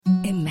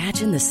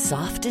Imagine the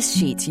softest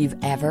sheets you've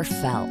ever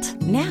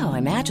felt. Now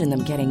imagine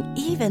them getting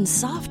even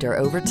softer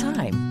over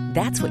time.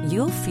 That's what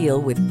you'll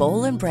feel with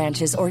Bowl and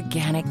Branch's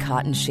organic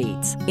cotton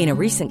sheets. In a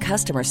recent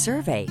customer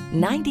survey,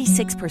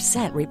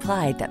 96%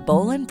 replied that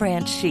Bowl and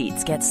Branch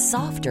sheets get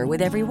softer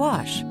with every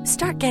wash.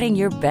 Start getting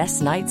your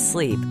best night's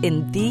sleep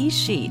in these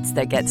sheets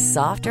that get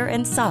softer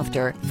and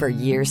softer for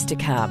years to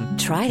come.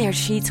 Try their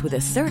sheets with a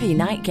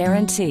 30-night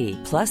guarantee.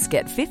 Plus,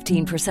 get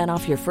 15%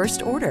 off your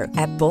first order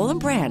at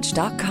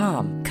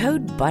bowlandbranch.com.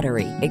 Code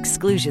BUTTERY.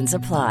 Exclusions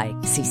apply.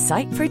 See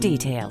site for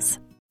details.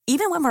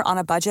 Even when we're on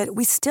a budget,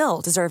 we still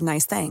deserve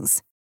nice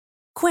things.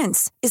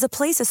 Quince is a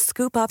place to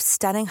scoop up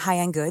stunning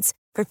high-end goods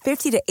for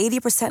 50 to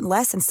 80%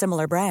 less than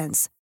similar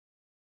brands.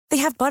 They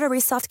have buttery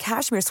soft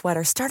cashmere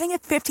sweaters starting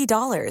at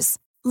 $50,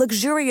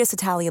 luxurious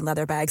Italian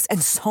leather bags,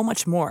 and so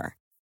much more.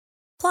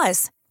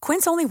 Plus,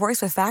 Quince only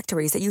works with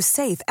factories that use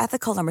safe,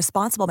 ethical, and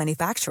responsible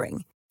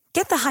manufacturing.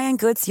 Get the high-end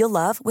goods you'll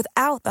love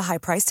without the high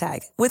price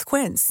tag with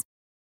Quince.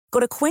 Go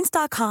to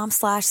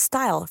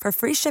quince.com/style for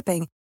free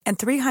shipping and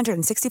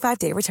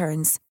 365-day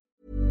returns.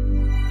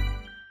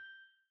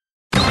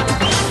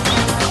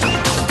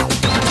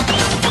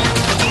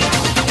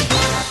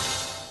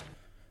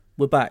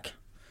 We're back.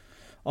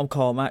 I'm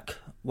Carl Mack.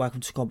 Welcome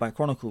to Combat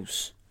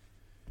Chronicles.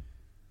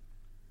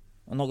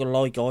 I'm not going to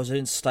lie, guys, I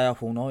didn't stay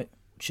up all night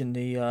watching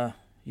the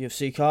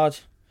UFC card.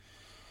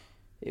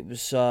 It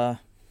was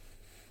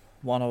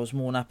one I was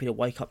more than happy to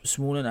wake up this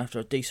morning after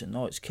a decent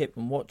night's kip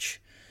and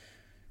watch.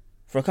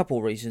 For a couple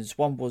of reasons.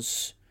 One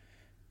was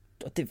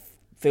I didn't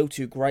feel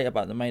too great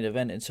about the main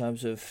event in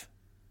terms of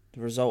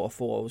the result I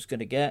thought I was going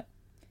to get.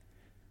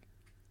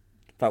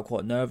 Felt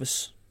quite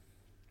nervous.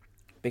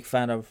 Big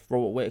fan of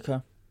Robert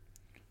Whittaker.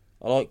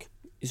 I like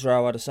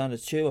Israel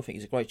Adesanya too. I think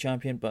he's a great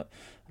champion, but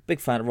a big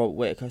fan of Robert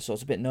Whittaker, so I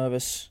was a bit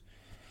nervous.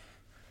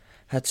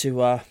 Had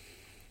to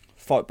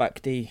fight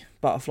back the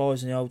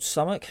butterflies in the old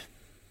stomach.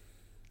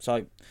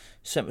 So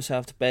sent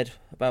myself to bed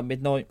about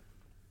midnight.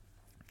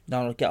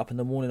 Now I'll get up in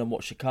the morning and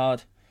watch the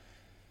card.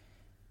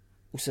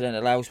 Also then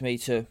allows me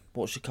to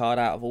watch the card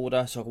out of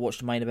order, so I can watch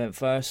the main event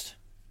first,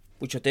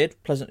 which I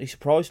did. Pleasantly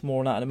surprised, more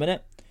on that in a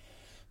minute.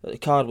 But the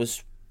card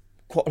was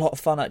quite a lot of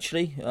fun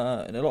actually, in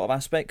a lot of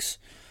aspects.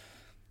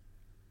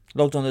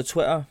 Logged on to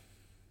Twitter,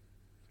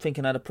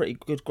 thinking I had a pretty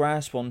good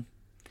grasp on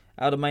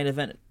how the main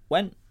event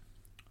went.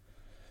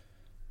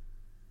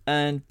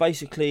 And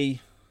basically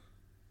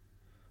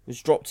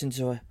was dropped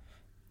into a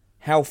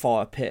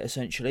hellfire pit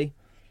essentially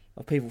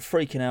of people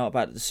freaking out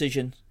about the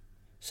decision,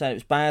 saying it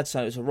was bad,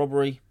 saying it was a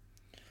robbery,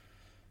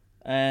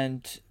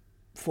 and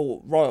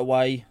thought right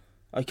away,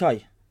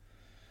 okay,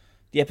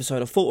 the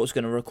episode I thought I was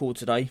going to record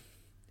today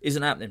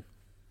isn't happening.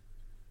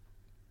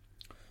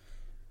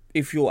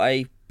 If you're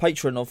a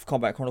patron of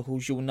Combat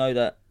Chronicles, you'll know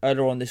that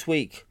earlier on this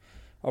week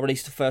I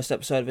released the first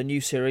episode of a new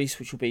series,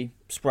 which will be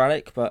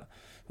sporadic, but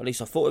at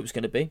least I thought it was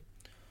going to be,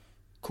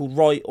 called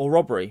Right or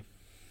Robbery,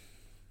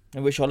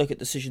 in which I look at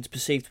decisions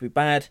perceived to be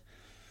bad,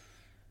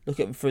 look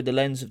at them through the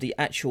lens of the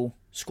actual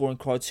scoring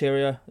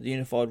criteria, the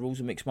unified rules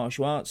of mixed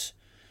martial arts,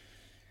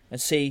 and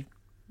see,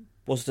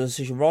 was the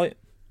decision right,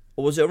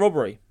 or was it a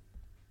robbery?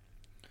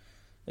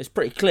 It's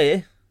pretty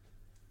clear,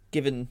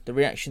 given the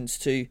reactions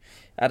to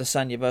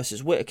Adesanya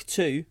versus Whittaker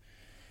 2,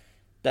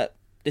 that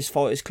this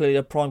fight is clearly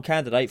a prime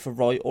candidate for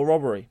right or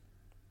robbery.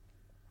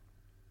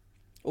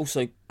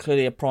 Also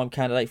clearly a prime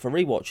candidate for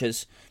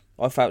rewatchers.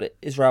 I felt that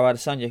Israel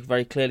Adesanya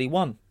very clearly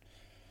won.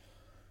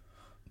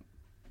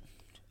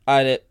 I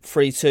had it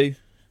 3-2,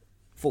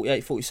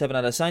 48-47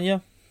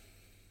 Adesanya.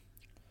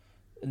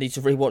 I need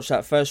to rewatch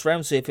that first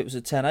round, see if it was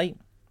a 10-8.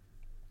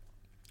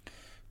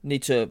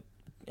 Need to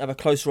have a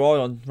closer eye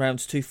on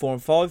rounds 2, 4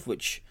 and 5,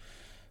 which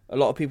a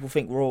lot of people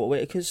think were all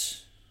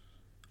Whittaker's.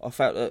 I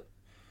felt that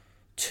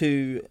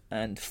 2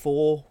 and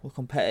 4 were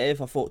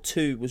competitive. I thought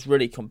 2 was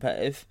really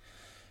competitive.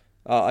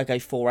 I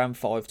gave 4 and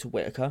 5 to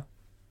Whittaker.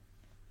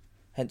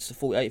 Hence the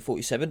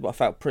 48-47, but I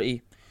felt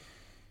pretty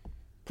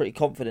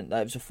confident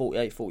that it was a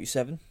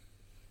 48-47.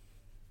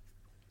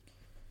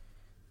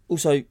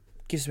 Also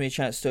gives me a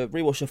chance to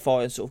rewatch the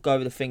fight and sort of go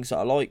over the things that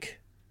I like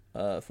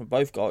from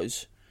both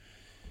guys.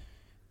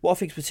 What I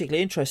think is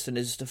particularly interesting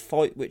is the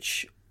fight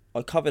which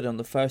I covered on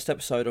the first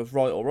episode of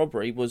Right or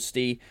Robbery was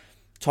the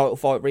title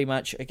fight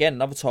rematch. Again,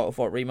 another title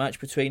fight rematch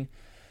between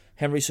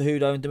Henry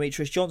Cejudo and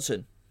Demetrius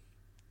Johnson.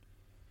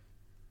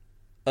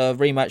 A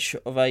rematch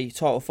of a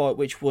title fight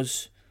which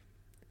was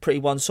pretty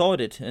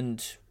one-sided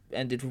and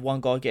ended with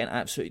one guy getting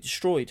absolutely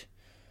destroyed.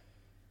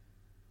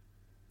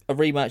 A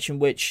rematch in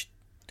which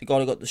the guy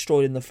who got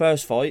destroyed in the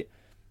first fight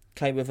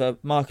came with a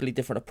markedly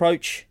different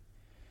approach,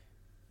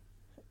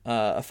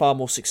 a far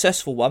more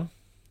successful one,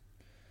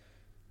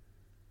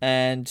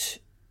 and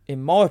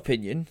in my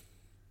opinion,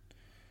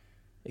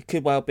 it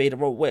could well be that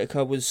Robert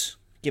Whittaker was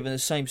given the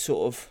same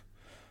sort of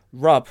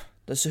rub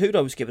that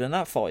Cejudo was given in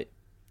that fight,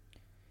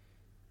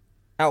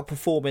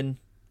 outperforming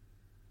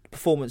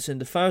performance in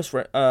the first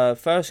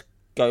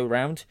go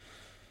round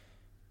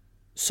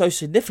so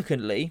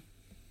significantly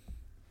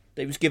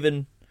that he was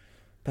given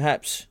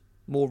perhaps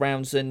more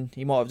rounds than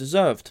he might have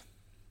deserved.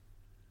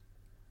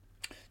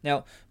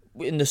 Now,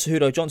 in the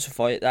Cejudo-Johnson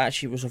fight, that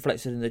actually was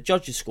reflected in the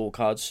judges'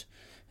 scorecards.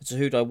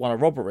 Cejudo won a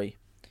robbery.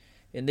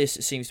 In this,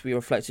 it seems to be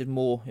reflected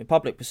more in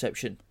public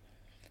perception.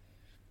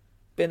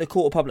 But in the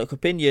court of public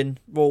opinion,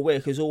 Roy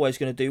Whittaker is always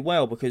going to do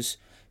well because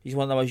he's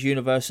one of the most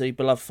universally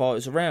beloved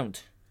fighters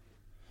around.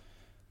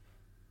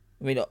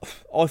 I mean,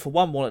 I for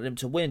one wanted him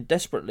to win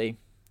desperately.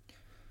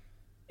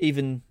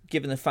 Even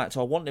given the fact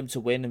I wanted him to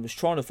win and was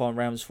trying to find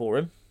rounds for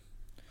him.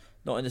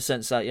 Not in the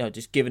sense that,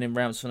 just giving him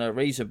rounds for no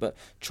reason, but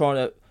trying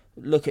to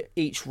look at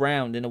each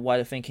round in a way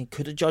of thinking,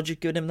 could a judge have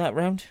given him that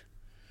round?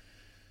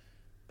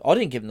 I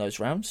didn't give him those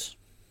rounds.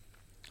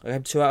 I gave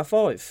him 2 out of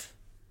 5.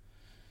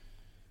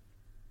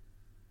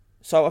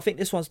 So I think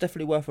this one's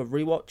definitely worth a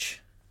rewatch.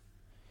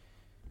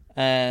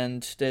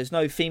 And there's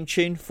no theme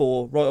tune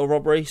for Right or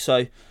Robbery, so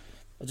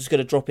I'm just going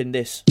to drop in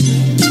this.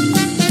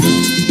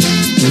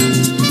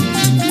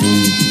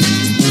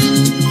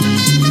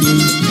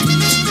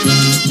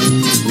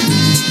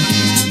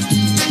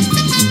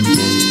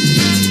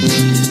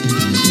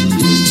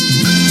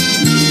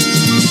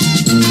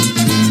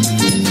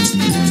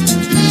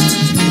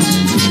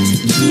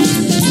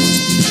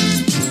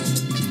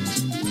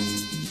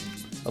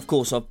 Of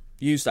course, I've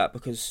used that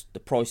because The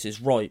Price is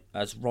Right,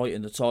 as right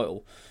in the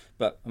title,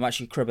 but I'm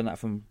actually cribbing that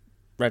from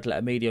Red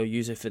Letter Media,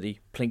 use it for the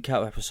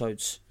Plinkout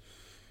episodes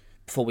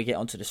before we get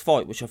onto this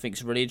fight, which I think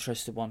is a really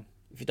interesting one.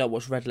 If you don't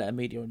watch Red Letter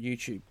Media on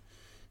YouTube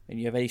and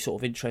you have any sort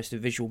of interest in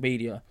visual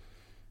media,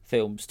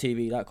 films,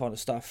 TV, that kind of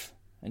stuff,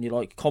 and you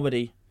like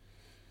comedy,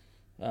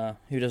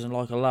 who doesn't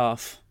like a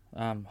laugh,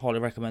 highly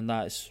recommend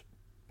that. It's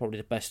probably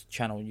the best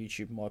channel on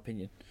YouTube in my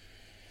opinion.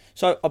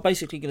 So I'm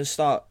basically going to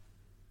start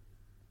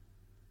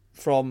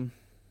from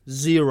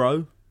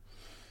 0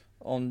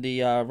 on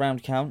the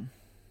round count.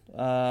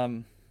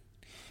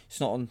 It's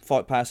not on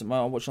Fight Pass at the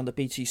moment. I'm watching on the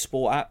BT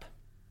Sport app.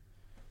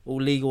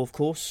 All legal, of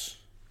course.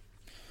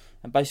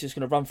 And basically just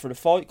going to run through the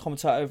fight,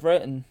 commentate over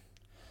it, and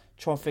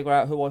try and figure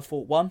out who I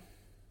thought won.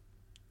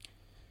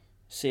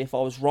 See if I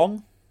was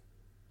wrong.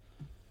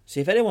 See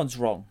if anyone's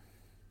wrong.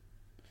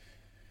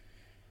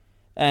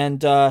 And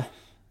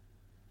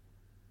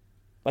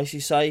basically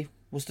say,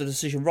 was the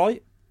decision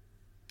right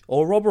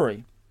or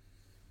robbery?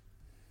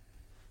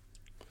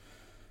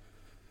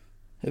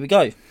 Here we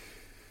go.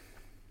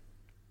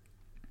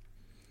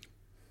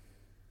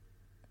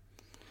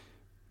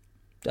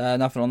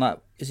 Nothing on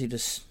that. Is he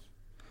just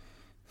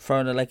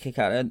throwing a leg kick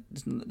out there?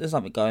 There's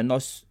nothing going.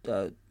 Nice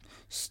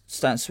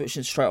stance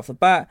switching straight off the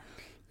bat.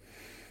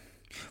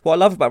 What I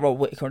love about Robert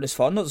Whittaker in this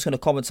fight, I'm not just going to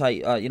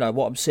commentate,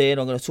 what I'm seeing.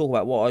 I'm going to talk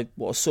about what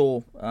I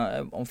saw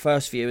on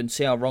first view and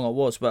see how wrong I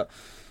was. But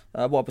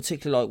what I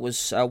particularly like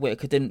was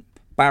Whittaker didn't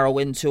barrel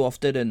in too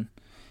often, and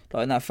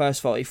like in that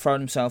first fight, he thrown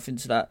himself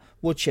into that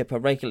wood chipper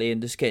regularly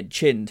and just getting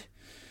chinned.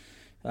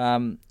 He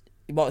might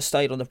have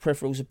stayed on the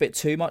peripherals a bit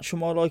too much for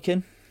my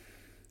liking.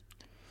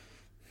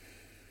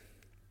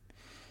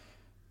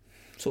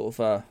 Sort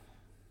of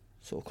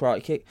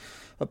karate kick,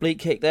 oblique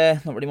kick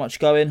there. Not really much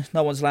going.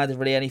 No one's landed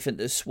really anything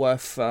that's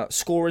worth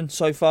scoring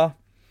so far.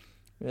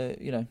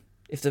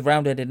 If the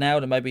round ended now,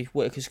 then maybe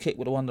Whittaker's kick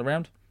would have won the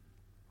round.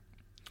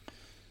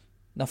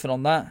 Nothing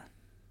on that.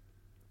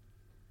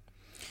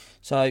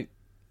 So,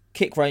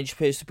 kick range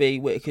appears to be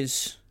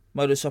Whittaker's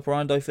modus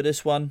operandi for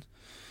this one.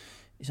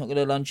 He's not going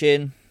to lunge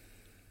in.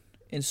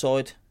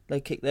 Inside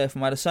leg kick there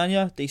from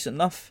Adesanya. Decent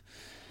enough.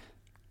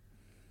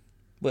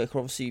 Whittaker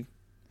obviously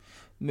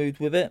moved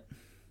with it.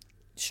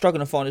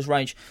 Struggling to find his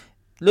range.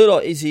 Looked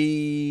like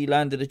Izzy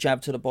landed a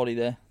jab to the body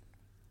there.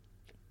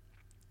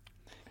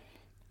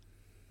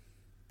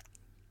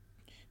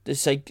 They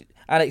say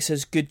Alex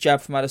says good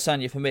jab from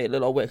Adesanya. For me, it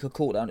looked like Whittaker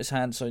caught down his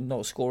hand, so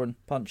not a scoring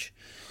punch.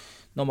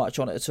 Not much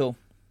on it at all.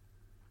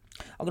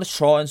 I'm going to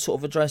try and sort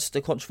of address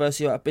the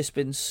controversy about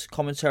Bisping's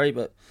commentary,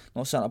 but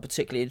not something I'm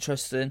particularly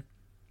interested in.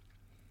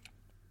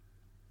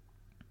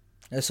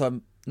 Unless I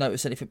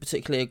notice anything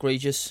particularly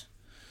egregious.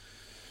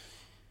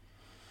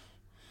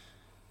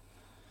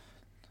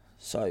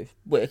 So,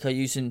 Whittaker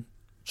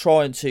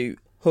trying to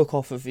hook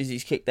off of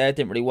Izzy's kick there,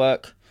 didn't really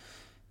work.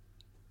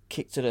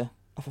 Kick to the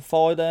upper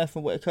thigh there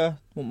from Whittaker.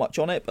 Not much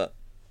on it, but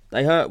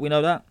they hurt, we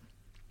know that.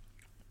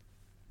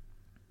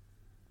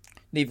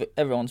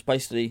 Everyone's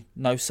basically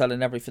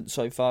no-selling everything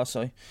so far,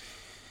 so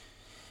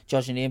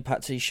judging the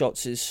impact of these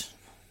shots is,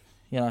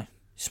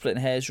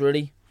 splitting hairs,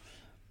 really.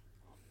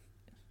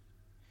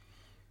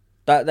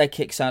 Their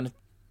kick sounded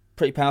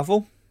pretty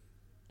powerful.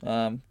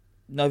 No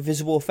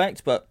visible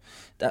effect, but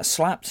that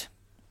slapped.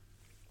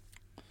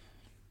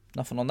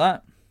 Nothing on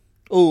that.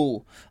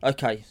 Oh,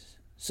 okay.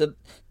 So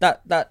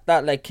that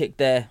leg kick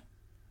there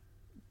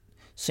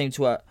seemed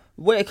to hurt.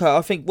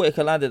 I think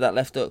Whittaker landed that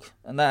left hook,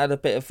 and that had a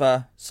bit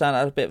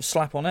of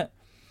slap on it.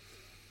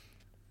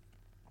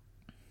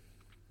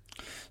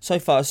 So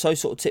far, so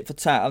sort of tit for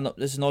tat.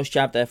 There's a nice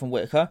jab there from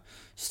Whittaker,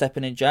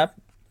 stepping in jab.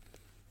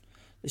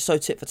 It's so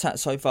tit for tat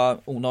so far.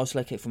 Oh, nice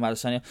leg kick from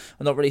Adesanya.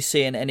 I'm not really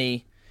seeing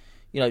any,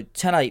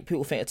 10-8.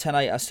 People think a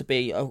 10-8 has to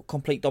be a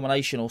complete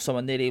domination or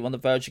someone nearly on the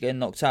verge of getting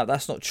knocked out.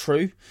 That's not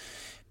true.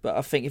 But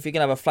I think if you're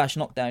going to have a flash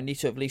knockdown, you need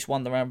to have at least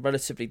won the round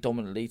relatively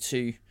dominantly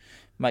to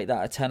make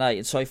that a 10-8.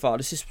 And so far,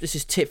 this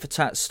is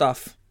tit-for-tat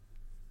stuff.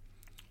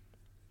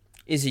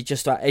 Izzy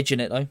just about edging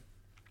it, though.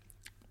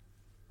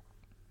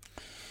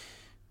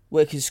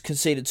 Whittaker's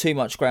conceded too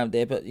much ground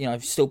there, but,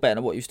 still better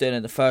than what he was doing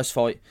in the first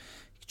fight.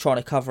 Trying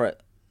to cover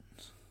it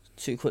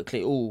too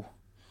quickly. Ooh.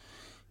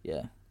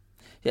 Yeah.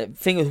 Yeah,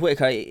 thing with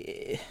Whittaker,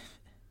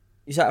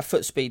 he's at a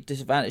foot speed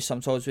disadvantage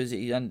sometimes with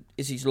Izzy, and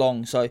Izzy's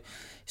long, so he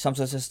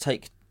sometimes has to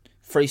take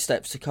 3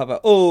 steps to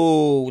cover.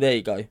 Oh, there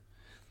you go.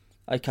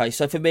 Okay,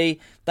 so for me,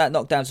 that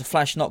knockdown's a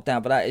flash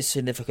knockdown, but that is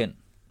significant.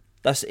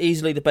 That's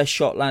easily the best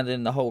shot landed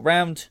in the whole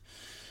round.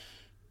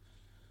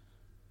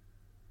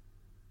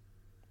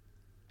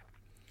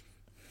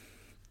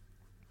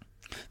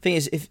 Thing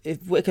is,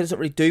 if Whittaker doesn't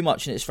really do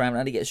much in this round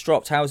and he gets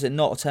dropped, how is it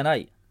not a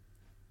 10-8?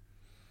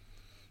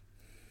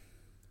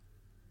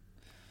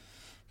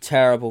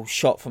 Terrible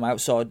shot from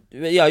outside.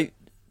 The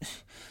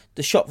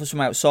shot was from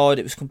outside.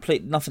 It was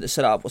complete, nothing to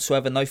set up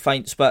whatsoever, no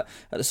feints. But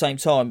at the same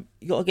time,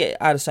 you got to get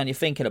Adesanya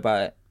thinking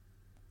about it.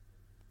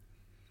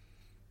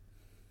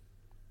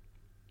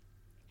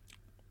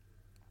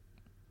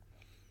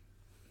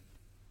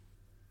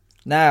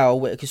 Now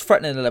Whittaker's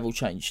threatening a level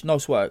change.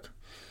 Nice work.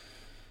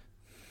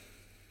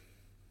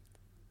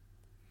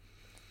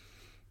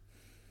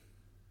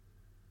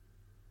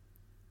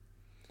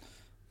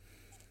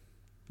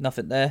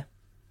 Nothing there.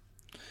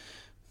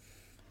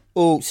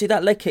 Oh, see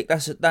that leg kick?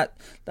 That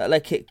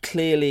leg kick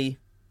clearly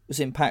was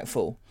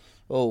impactful.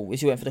 Oh,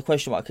 as he went for the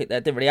question mark kick there,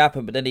 it didn't really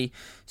happen, but then he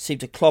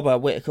seemed to clobber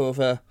Whittaker with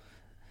a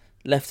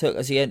left hook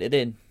as he entered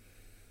in.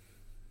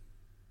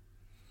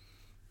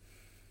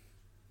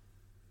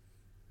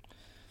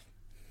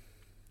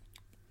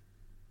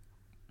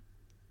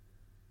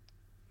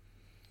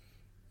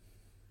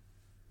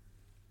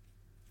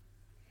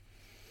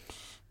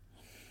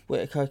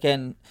 Whittaker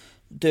again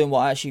doing what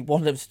I actually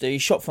wanted him to do. He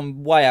shot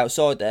from way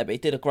outside there, but he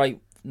did a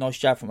nice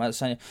jab from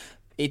Adesanya.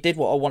 He did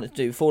what I wanted to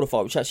do before the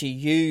fight, which actually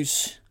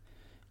use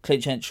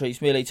clinch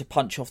entries merely to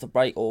punch off the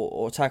break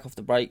or attack off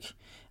the break.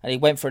 And he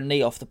went for a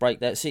knee off the break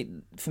there. See,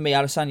 for me,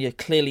 Adesanya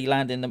clearly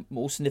landing the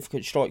more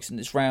significant strikes in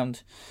this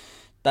round.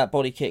 That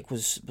body kick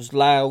was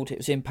loud. It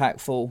was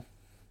impactful.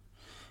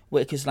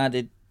 Whittaker's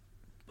landed,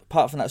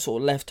 apart from that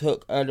sort of left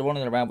hook earlier on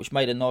in the round, which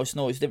made a nice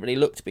noise, didn't really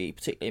look to be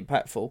particularly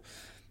impactful.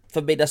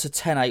 For me, that's a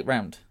 10-8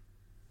 round.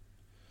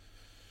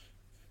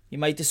 You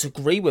may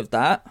disagree with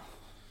that.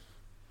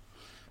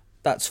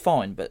 That's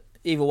fine, but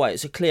either way,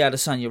 it's a clear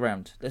Adesanya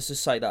round. Let's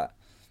just say that.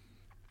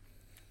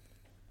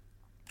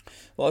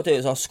 What I'll do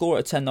is I'll score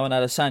it a 10-9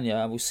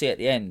 Adesanya, and we'll see at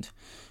the end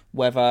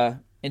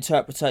whether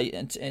interpreting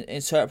it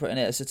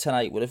as a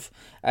 10-8 would have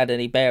had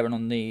any bearing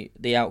on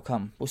the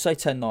outcome. We'll say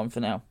 10-9 for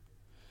now,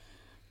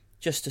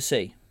 just to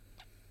see.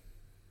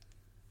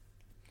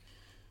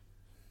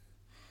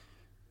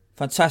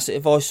 Fantastic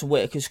advice from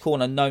Whittaker's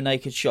corner, no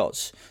naked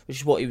shots, which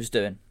is what he was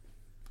doing.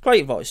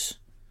 Great advice.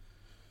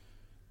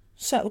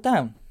 Settle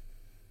down.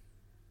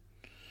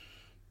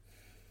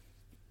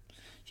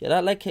 Yeah,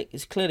 that leg kick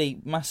is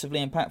clearly massively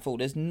impactful.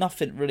 There's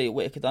nothing really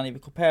Whittaker done even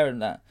comparing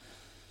that.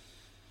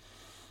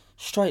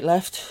 Straight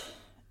left.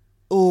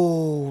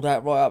 Oh,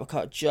 that right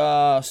uppercut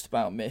just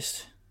about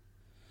missed.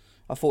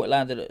 I thought it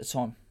landed at the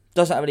time.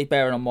 Doesn't have any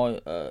bearing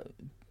on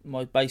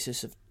my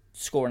basis of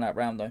scoring that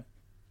round though.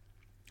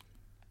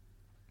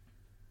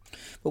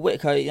 But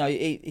Whittaker,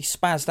 he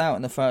spazzed out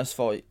in the first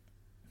fight.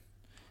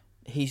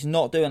 He's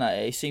not doing that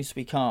here. He seems to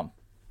be calm.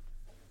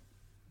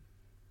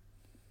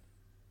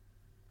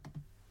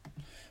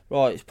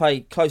 Right, let's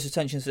pay close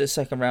attention to this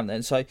second round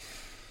then. So,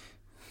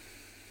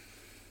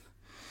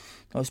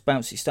 nice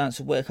bouncy stance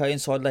of Whittaker.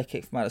 Inside leg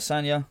kick from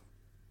Adesanya.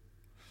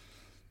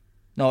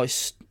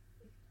 Nice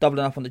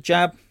doubling up on the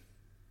jab.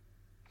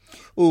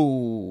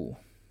 Ooh.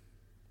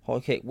 High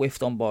kick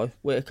whiffed on by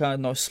Whittaker.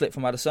 Nice slip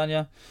from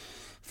Adesanya.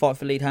 Fight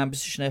for lead hand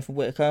position there from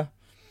Whittaker.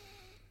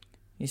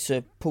 Needs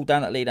to pull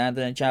down that lead hand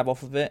and then jab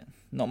off of it.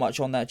 Not much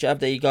on that jab.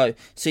 There you go.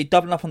 See,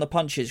 doubling up on the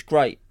punches.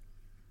 Great.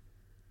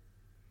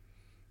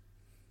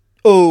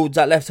 Oh,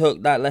 that left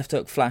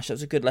hook flash. That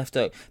was a good left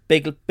hook.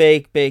 Big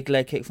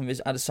leg kick from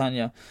his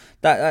Adesanya.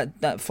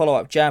 That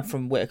follow-up jab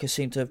from Whittaker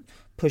seemed to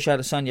push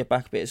Adesanya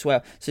back a bit as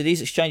well. So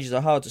these exchanges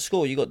are hard to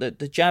score. You got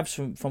the jabs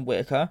from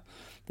Whittaker,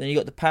 then you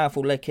got the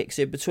powerful leg kicks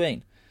in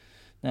between.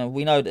 Now,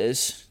 we know that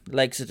his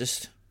legs are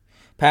just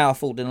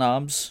powerful than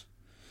arms,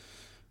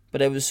 but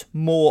there was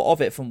more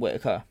of it from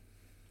Whittaker.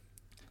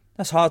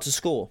 That's hard to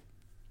score.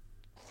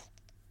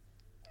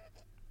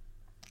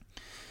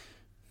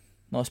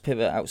 Nice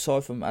pivot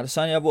outside from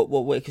Adesanya. What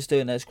Whittaker's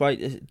doing there is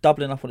great.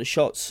 Doubling up on the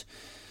shots,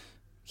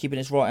 keeping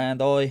his right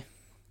hand high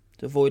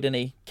to avoid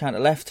any counter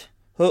left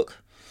hook,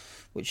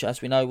 which,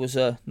 as we know, was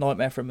a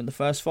nightmare for him in the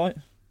first fight.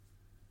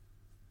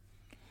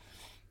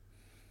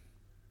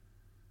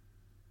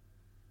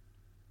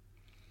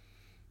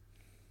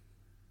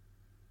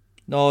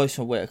 Nice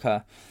from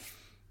Whittaker.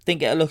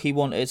 Didn't get a look he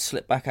wanted,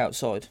 slipped back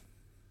outside.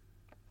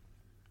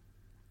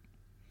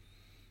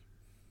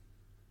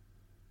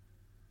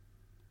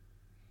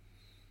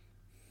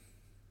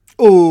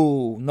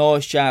 Oh,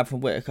 nice jab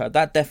from Whittaker.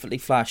 That definitely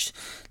flashed.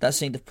 That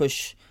seemed to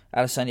push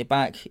Adesanya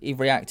back. He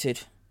reacted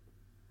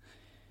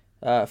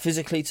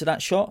physically to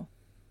that shot.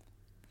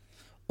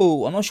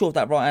 Oh, I'm not sure if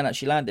that right hand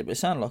actually landed, but it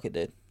sounded like it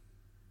did.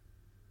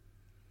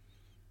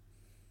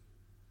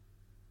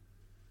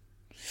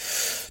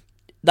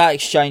 That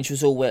exchange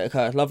was all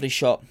Whittaker. Lovely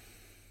shot.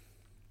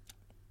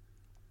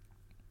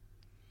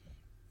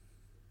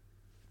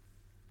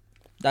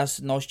 That's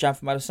a nice jab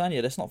from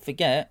Adesanya. Let's not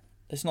forget.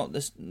 Let's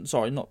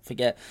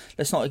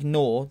not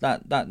ignore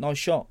that nice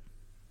shot.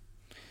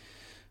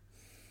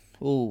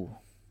 Ooh,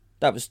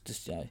 that was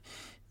just,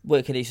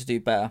 Whittaker needs to do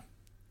better.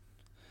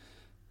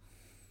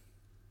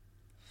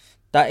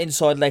 That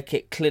inside leg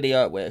kick clearly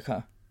hurt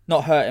Whittaker.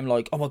 Not hurt him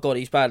like, oh my god,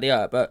 he's badly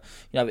hurt, but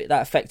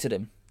that affected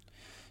him.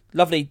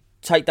 Lovely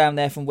takedown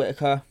there from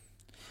Whittaker,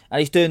 and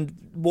he's doing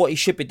what he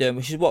should be doing,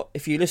 which is what,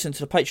 if you listen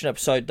to the Patreon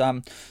episode,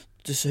 the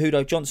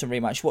Cejudo Johnson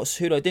rematch, what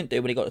Cejudo didn't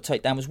do when he got the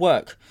takedown was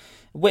work.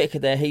 Whittaker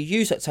there, he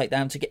used that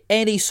takedown to get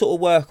any sort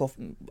of work off.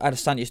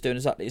 Adesanya's doing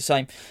exactly the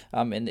same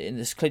in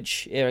this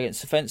clinch here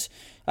against the fence.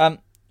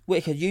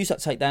 Whittaker used that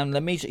takedown and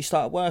immediately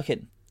started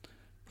working.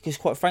 Because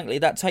quite frankly,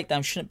 that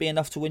takedown shouldn't be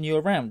enough to win you a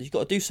round. You've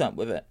got to do something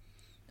with it.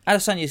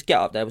 Adesanya's get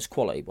up there was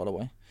quality, by the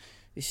way.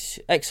 It's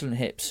excellent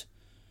hips.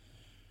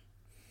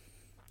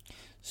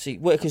 See,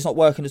 Whittaker's not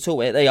working at all.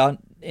 They are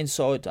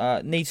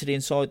inside, knee to the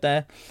inside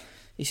there.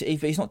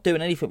 He's not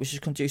doing anything which is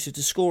conducive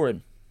to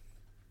scoring.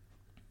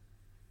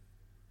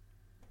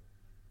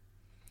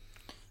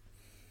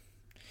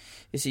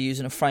 Is he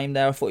using a frame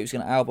there? I thought he was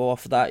going to elbow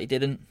off of that. He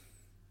didn't.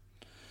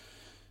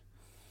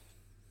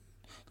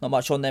 Not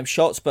much on them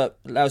shots, but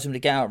allows him to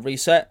get out and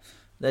reset.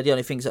 They're the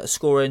only things that are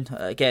scoring.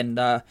 Again,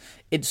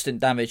 instant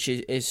damage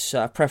is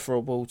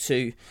preferable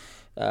to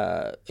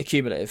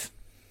accumulative.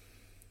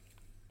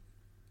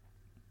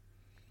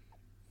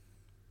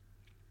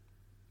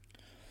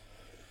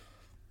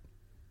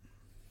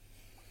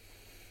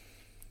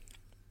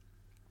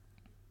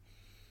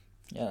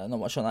 Yeah, not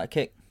much on that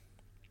kick.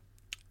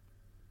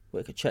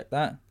 We could check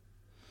that.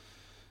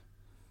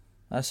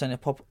 That's only a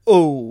pop.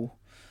 Oh,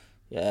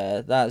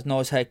 yeah, that's a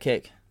nice head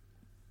kick.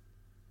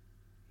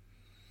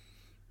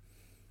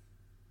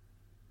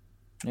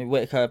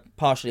 Whittaker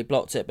partially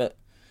blocked it, but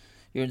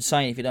you're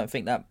insane if you don't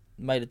think that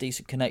made a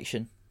decent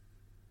connection.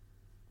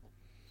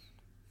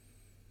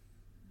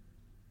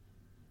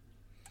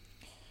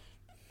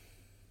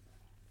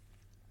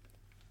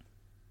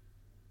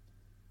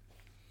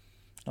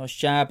 Nice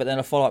jab, but then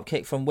a follow-up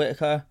kick from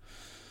Whittaker.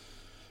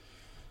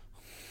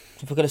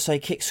 If we're going to say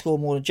kicks score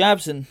more than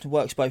jabs, then it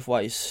works both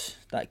ways.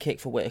 That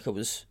kick for Whittaker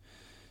was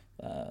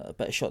a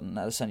better shot than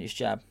Adesanya's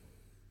jab.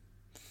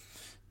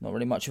 Not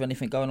really much of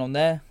anything going on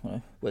there.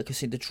 Whittaker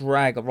seemed to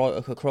drag a right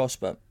hook across,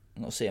 but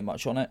I'm not seeing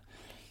much on it.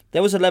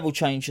 There was a level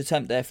change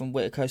attempt there from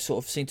Whittaker,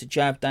 sort of seemed to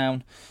jab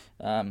down,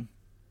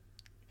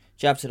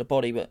 jab to the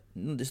body, but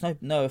there's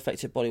no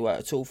effective body work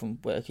at all from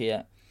Whittaker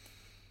yet.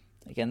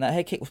 Again, that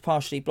head kick was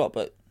partially blocked,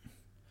 but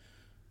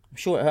I'm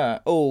sure it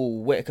hurt. Oh,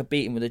 Whittaker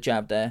beat him with a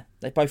jab there.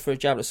 They both threw a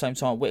jab at the same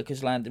time.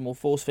 Whittaker's landed more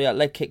forcefully. That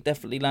leg kick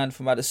definitely landed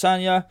from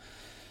Adesanya.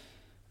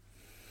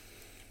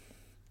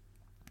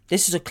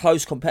 This is a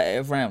close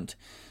competitive round.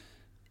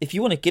 If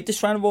you want to give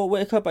this round to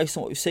Whittaker based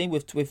on what we've seen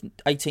with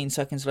 18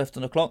 seconds left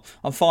on the clock,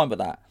 I'm fine with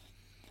that.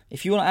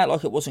 If you want to act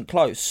like it wasn't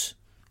close,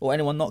 or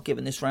anyone not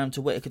giving this round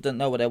to Whittaker doesn't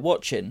know what they're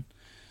watching,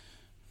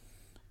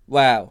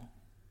 wow,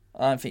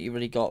 I don't think you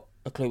really got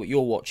a clue what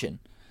you're watching.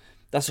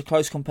 That's a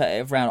close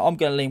competitive round. I'm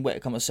going to lean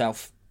Whittaker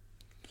myself.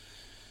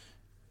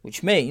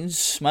 Which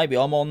means maybe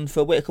I'm on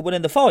for Whittaker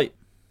winning the fight.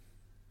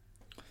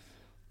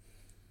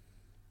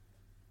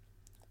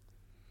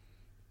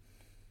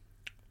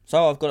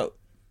 So I've got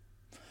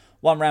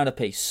one round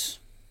apiece.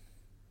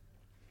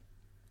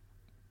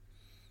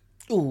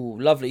 Ooh,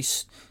 lovely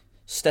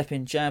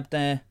stepping jab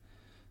there.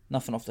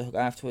 Nothing off the hook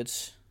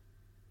afterwards.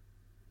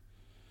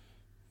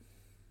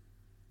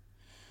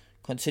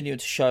 Continuing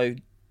to show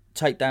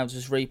takedowns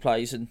as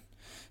replays and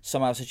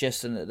somehow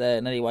suggesting that they're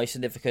in any way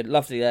significant.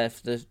 Lovely there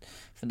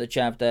from the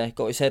jab there.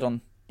 Got his head on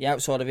the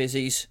outside of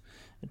Izzy's.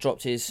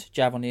 Dropped his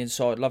jab on the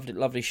inside.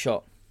 Lovely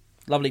shot.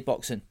 Lovely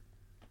boxing.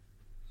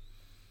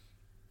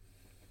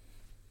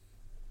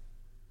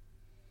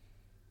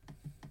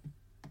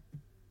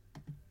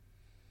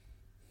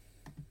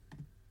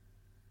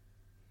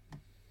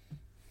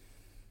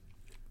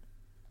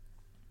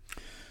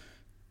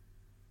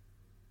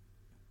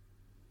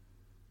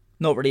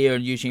 Not really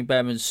hearing Eugene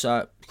Behrman's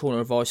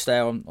corner advice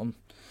there on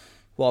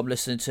what I'm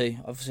listening to.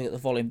 Obviously got the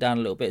volume down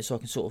a little bit so I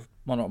can sort of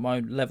monitor my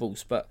own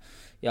levels. But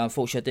yeah,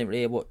 unfortunately I didn't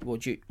really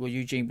hear what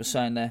Eugene was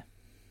saying there.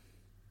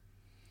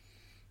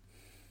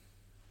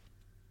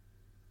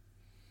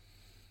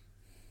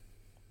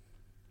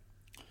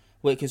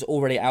 Whittaker's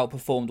already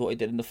outperformed what he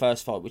did in the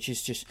first fight, which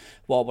is just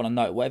what I want to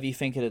note. Whatever you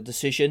think of the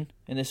decision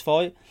in this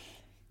fight,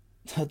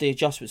 the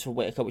adjustments for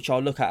Whittaker, which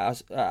I'll look at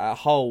as a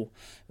whole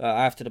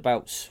after the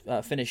bout's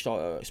finished,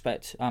 I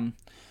expect.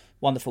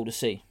 Wonderful to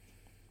see.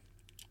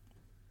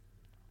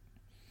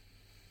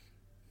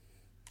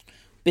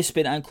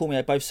 Bisping and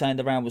Cormier both saying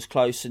the round was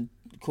close, and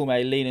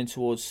Cormier leaning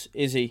towards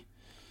Izzy.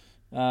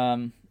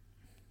 Not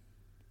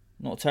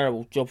a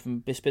terrible job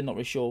from Bisping. Not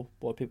really sure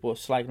why people are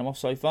slagging him off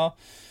so far.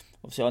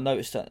 Obviously, I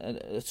noticed that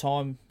at the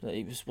time that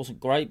he wasn't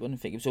great, but I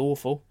didn't think it was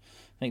awful.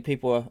 I think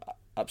people are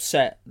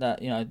upset that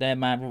their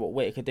man Robert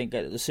Whittaker didn't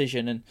get the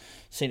decision, and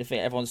seem to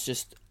think everyone's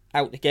just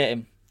out to get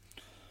him.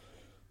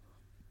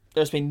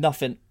 There's been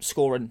nothing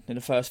scoring in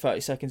the first 30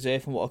 seconds here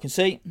from what I can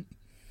see.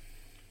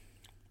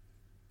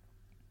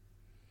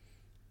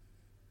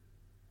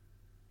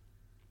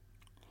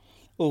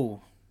 Ooh,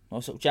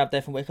 nice little jab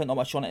there from Whittaker. Not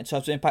much on it in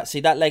terms of impact.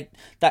 See,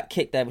 that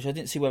kick there, which I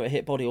didn't see whether it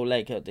hit body or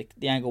leg.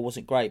 The angle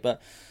wasn't great,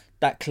 but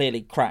that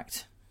clearly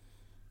cracked.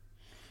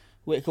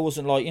 Whittaker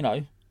wasn't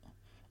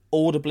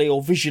audibly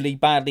or visually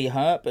badly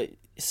hurt, but it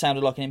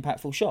sounded like an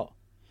impactful shot.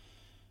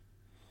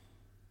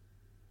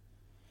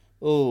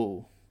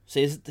 Ooh,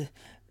 see,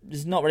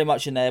 there's not really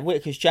much in there.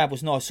 Whittaker's jab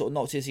was nice, sort of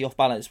knocked Izzy off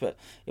balance, but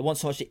it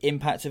wasn't so much the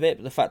impact of it,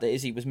 but the fact that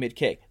Izzy was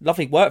mid-kick.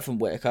 Lovely work from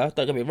Whittaker,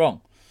 don't get me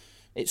wrong.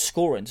 It's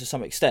scoring to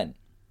some extent.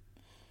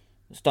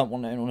 Just don't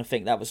want anyone to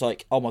think that was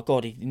like, oh my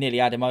god, he nearly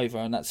had him over,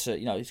 and that's,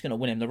 he's going to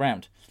win him the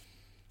round.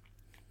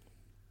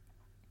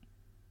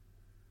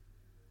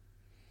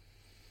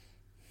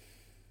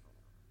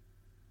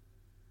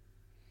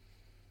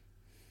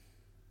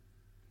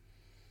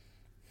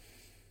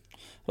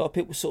 A lot of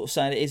people sort of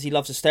saying that Izzy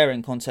loves a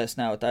staring contest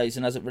nowadays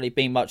and hasn't really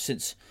been much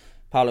since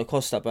Paulo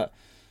Costa, but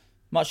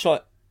much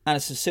like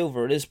Anderson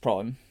Silva at his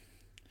prime,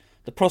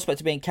 the prospect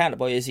of being countered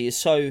by Izzy is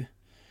so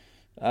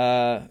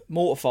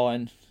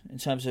mortifying in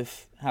terms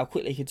of how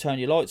quickly he can turn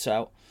your lights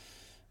out,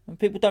 and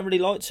people don't really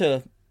like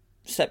to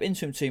step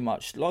into him too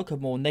much, like a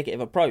more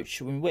negative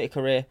approach. I mean,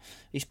 Whittaker here,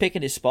 he's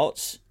picking his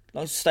spots,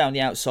 likes to stay on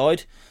the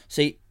outside.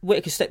 See,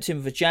 Whittaker stepped in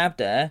with a jab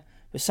there,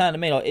 but sounded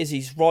to me like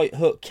Izzy's right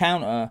hook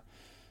counter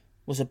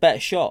was a better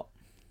shot.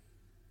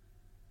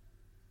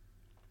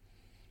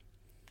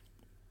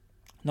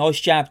 Nice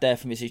jab there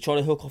from Izzy. Tried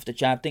to hook off the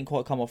jab, didn't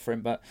quite come off for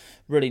him, but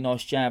really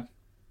nice jab.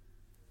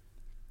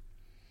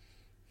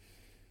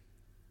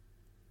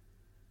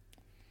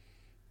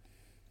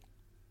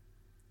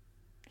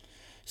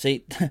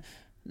 See,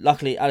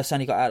 luckily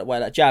Adesanya got out of the way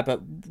of that jab,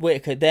 but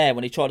Whittaker there,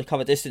 when he tried to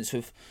cover distance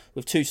with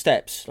 2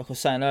 steps, like I was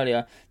saying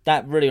earlier,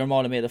 that really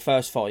reminded me of the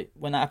first fight.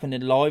 When that happened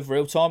in live,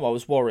 real time, I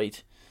was worried.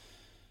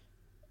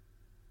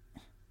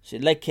 See,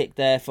 leg kick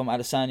there from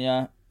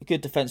Adesanya.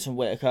 Good defence from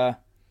Whittaker.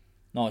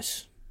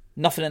 Nice.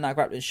 Nothing in that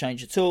grappling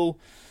exchange at all.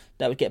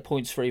 That would get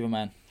points for either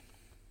man.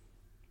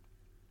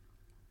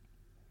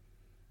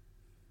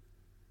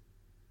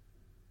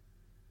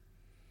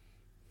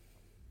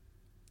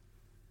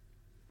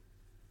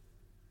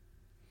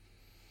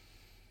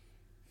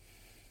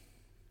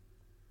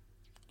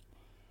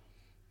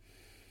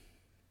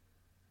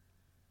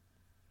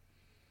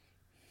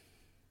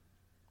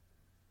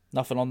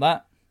 Nothing on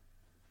that.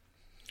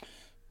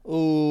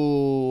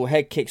 Ooh,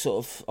 head kick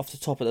sort of off the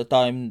top of the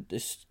dome.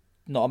 It's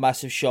not a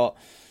massive shot.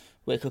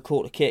 Whittaker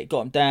caught the kick,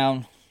 got him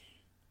down.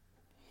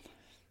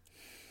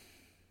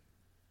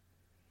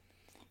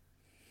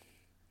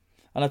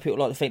 I know people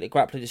like to think that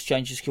grappling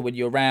exchanges can win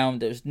you a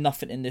round. There's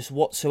nothing in this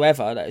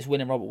whatsoever that is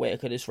winning Robert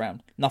Whittaker this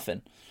round.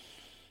 Nothing.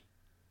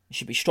 He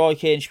should be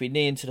striking, should be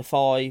kneeing to the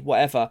thigh,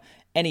 whatever.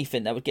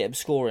 Anything that would get him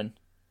scoring.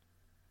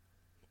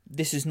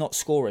 This is not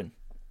scoring.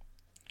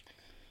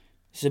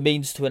 This is a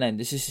means to an end.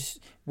 This is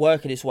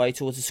working its way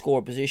towards a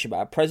scoring position. But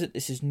at present,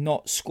 this is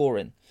not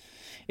scoring.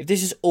 If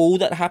this is all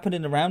that happened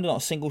in the round and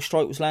not a single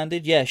strike was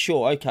landed, yeah,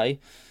 sure, okay.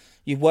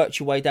 You've worked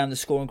your way down the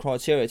scoring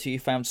criteria till you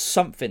found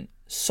something,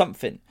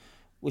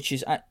 which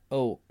is...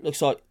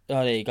 looks like...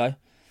 Oh, there you go.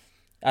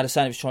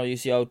 Adesanya was trying to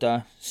use the old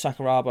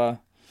Sakuraba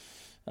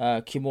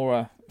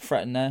Kimura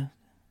threaten there.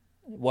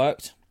 It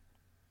worked.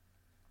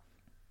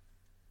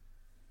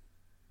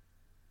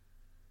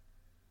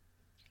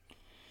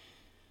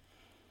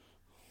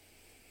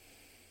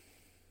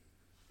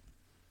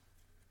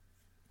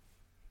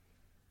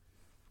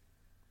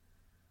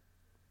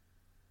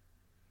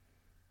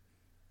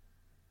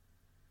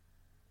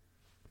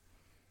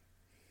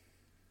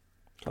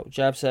 Couple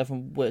jabs there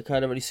from Whittaker.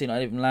 I'd already seen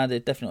it even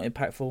landed. Definitely not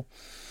impactful.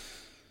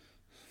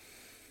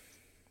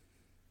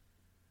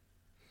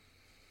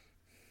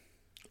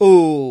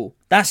 Oh,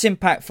 that's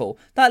impactful.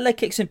 That leg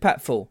kick's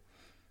impactful.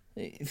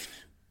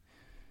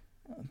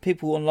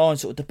 People online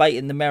sort of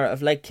debating the merit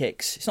of leg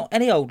kicks. It's not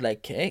any old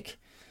leg kick,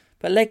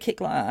 but a leg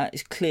kick like that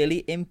is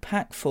clearly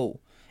impactful.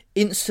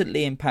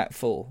 Instantly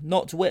impactful.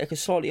 Knocked Whittaker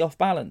slightly off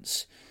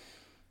balance.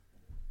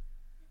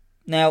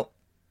 Now,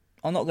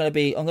 I'm going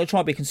to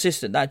try and be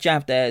consistent. That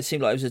jab there, it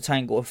seemed like it was a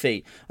tangle of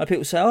feet. And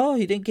people say, oh,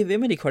 you didn't give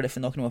him any credit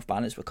for knocking him off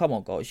balance. But come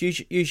on, guys,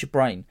 use your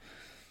brain.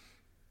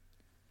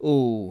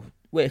 Ooh,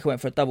 Whittaker went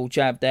for a double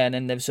jab there, and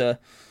then there was a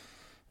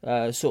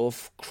sort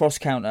of cross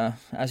counter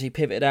as he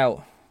pivoted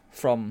out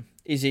from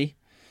Izzy.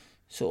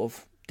 Sort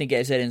of didn't get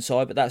his head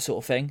inside, but that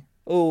sort of thing.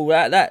 Ooh,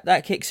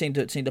 that kick seemed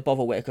to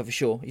bother Whittaker for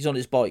sure. He's on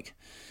his bike.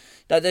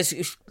 Look,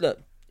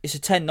 it's a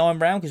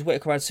 10-9 round because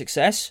Whittaker had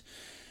success.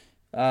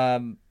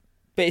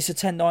 But it's a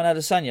 10-9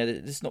 Adesanya.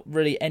 There's not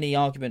really any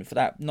argument for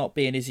that not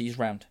being Izzy's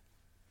round.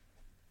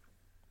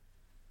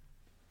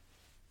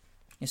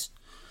 Let's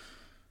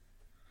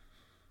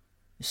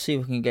see if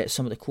we can get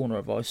some of the corner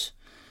advice.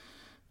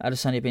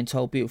 Adesanya being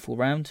told beautiful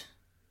round.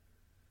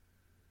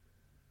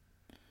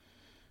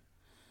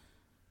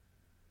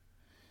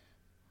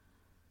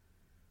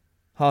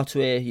 Hard to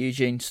hear,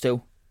 Eugene,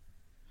 still.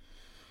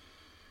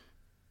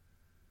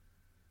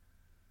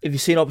 If you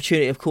see an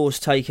opportunity, of course,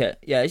 take it.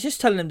 Yeah, it's just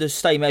telling him to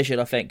stay measured,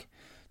 I think.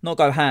 Not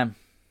go ham.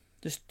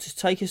 Just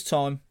take his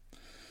time.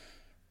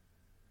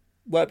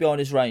 Work behind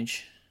his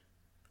range.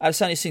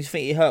 Adesanya seems to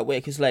think he hurt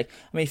Whittaker's leg.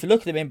 I mean, if you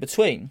look at him in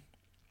between,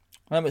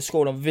 I know it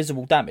scored on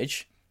visible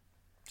damage.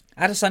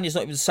 Adesanya's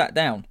not even sat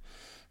down.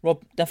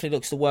 Rob definitely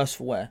looks the worse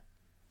for wear.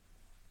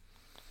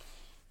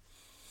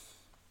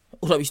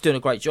 Although he's doing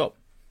a great job.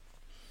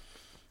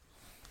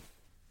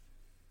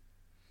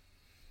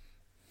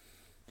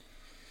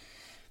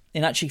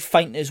 In actually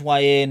feinting his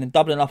way in and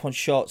doubling up on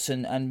shots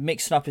and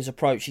mixing up his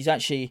approach, he's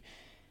actually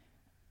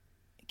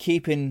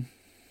keeping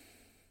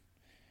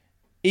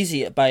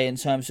Izzy at bay in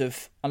terms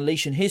of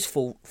unleashing his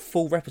full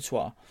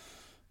repertoire.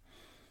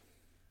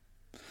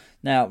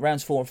 Now,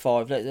 rounds 4 and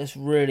 5, let's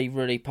really,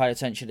 really pay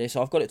attention to this.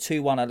 I've got it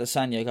 2-1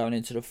 Adesanya going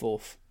into the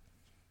fourth.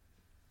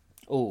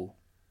 Oh,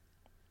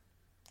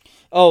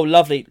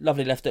 lovely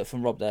left hook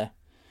from Rob there.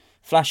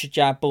 Flash a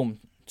jab, boom,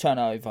 turn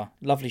it over.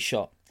 Lovely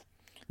shot.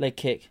 Leg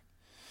kick.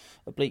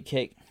 Oblique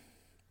kick.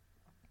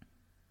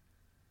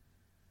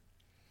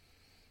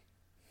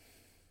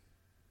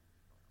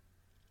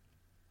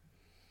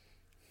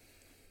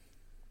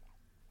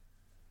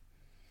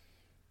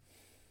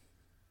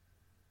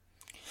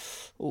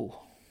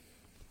 Oh,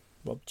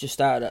 Rob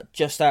just out of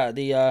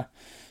the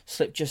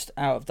slip, just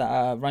out of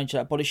that range of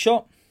that body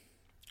shot.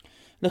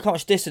 Look how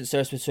much distance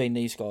there is between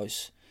these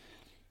guys.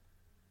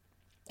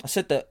 I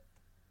said that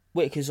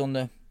Whittaker's on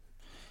the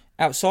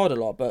outside a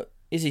lot, but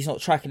Izzy's not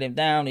tracking him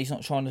down. He's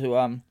not trying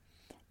to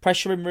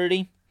pressure him,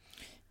 really.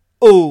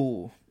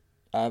 Oh,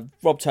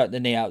 Rob turned the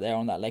knee out there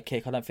on that leg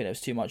kick. I don't think there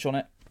was too much on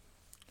it.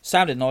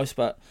 Sounded nice,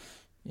 but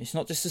it's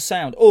not just the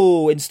sound.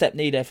 Oh, in-step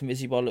knee there from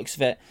Izzy by the looks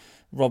of it.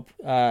 Rob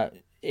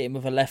hit him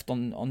with a left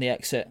on the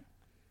exit.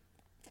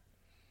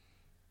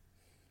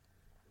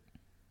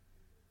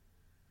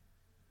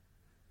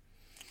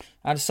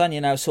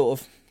 Adesanya now sort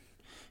of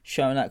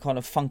showing that kind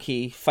of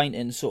funky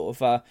feinting, sort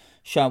of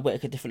showing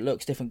Whittaker different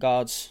looks, different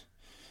guards.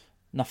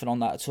 Nothing on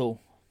that at all.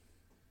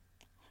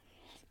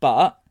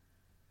 But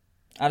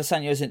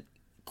Adesanya isn't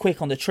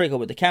quick on the trigger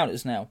with the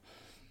counters now.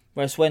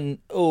 Whereas when,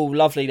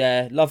 lovely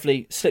there,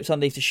 lovely, slips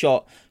underneath the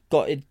shot,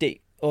 got it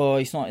deep. Oh,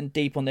 he's not in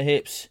deep on the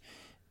hips.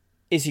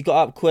 Izzy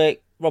got up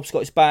quick, Rob's got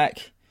his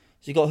back.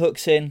 He got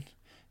hooks in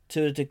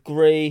to a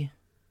degree.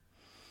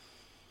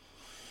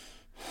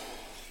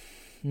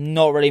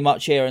 Not really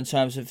much here in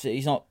terms of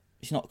he's not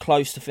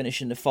close to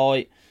finishing the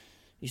fight.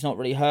 He's not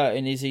really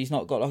hurting, is he? He's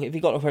not got if he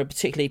got a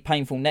particularly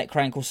painful neck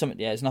crank or something,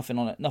 there's nothing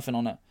on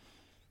it.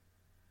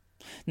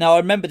 Now I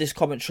remember this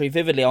commentary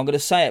vividly. I'm going to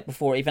say it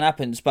before it even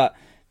happens, but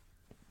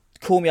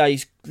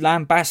Cormier's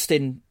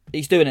lambasting.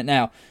 He's doing it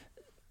now.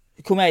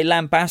 Cormier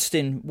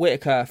lambasting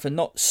Whittaker for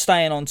not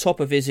staying on top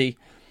of Izzy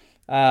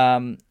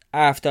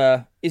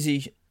after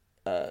Izzy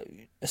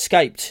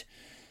escaped.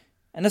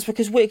 And that's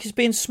because Whittaker's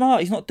being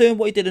smart. He's not doing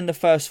what he did in the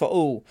first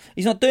fight.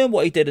 He's not doing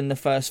what he did in the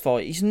first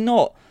fight. He's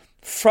not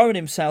throwing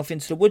himself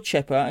into the wood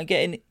chipper and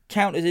getting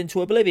countered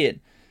into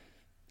oblivion.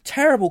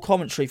 Terrible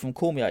commentary from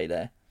Cormier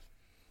there.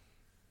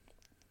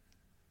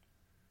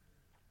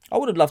 I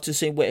would have loved to have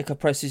seen Whittaker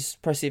press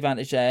the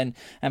advantage there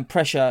and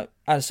pressure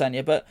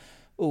Adesanya, but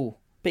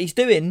he's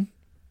doing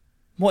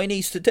what he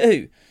needs to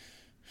do.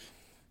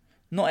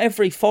 Not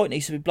every fight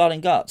needs to be blood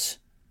and guts.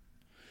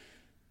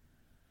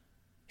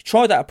 He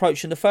tried that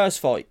approach in the first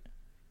fight.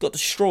 Got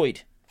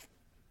destroyed.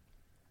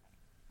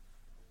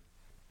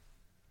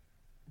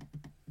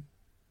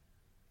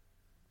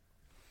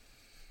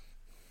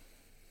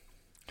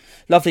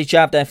 Lovely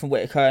jab there from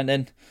Whittaker, and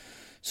then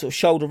sort of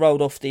shoulder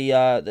rolled off the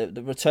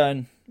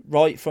return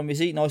right from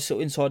Izzy. Nice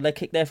little inside leg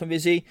kick there from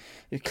Izzy.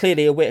 It's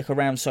clearly a Whittaker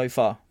round so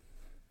far.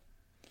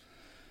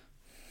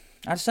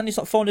 Adesanya's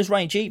not finding his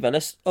range either.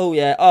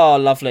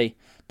 Lovely.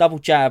 Double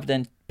jab,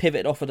 then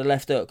pivot off with the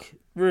left hook.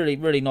 Really,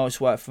 really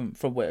nice work from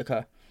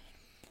Whittaker.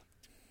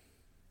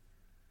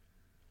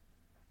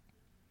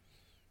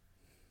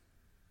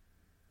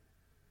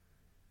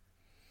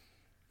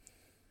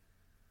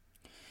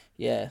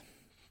 Yeah,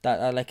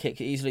 that leg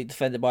kick easily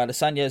defended by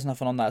Adesanya. There's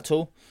nothing on that at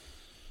all.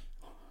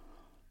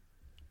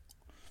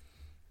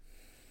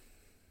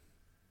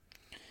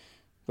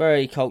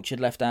 Very cultured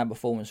left-hand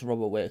performance from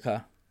Robert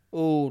Whittaker.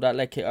 That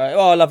leg kick.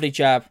 Lovely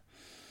jab.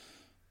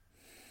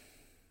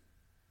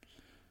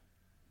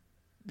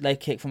 Leg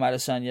kick from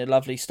Adesanya.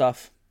 Lovely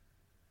stuff.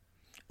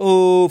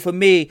 For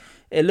me,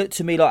 it looked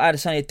to me like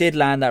Adesanya did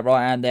land that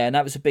right hand there, and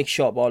that was a big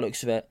shot by the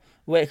looks of it.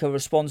 Whittaker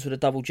responds with a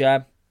double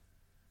jab.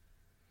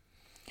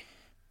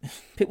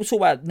 People talk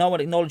about no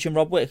one acknowledging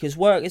Rob Whittaker's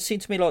work. It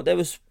seemed to me like there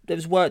was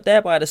work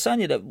there by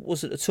Adesanya that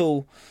wasn't at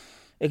all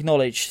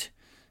acknowledged.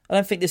 I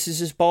don't think this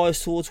is as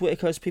biased towards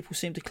Whittaker as people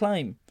seem to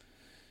claim.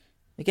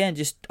 Again,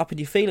 just upping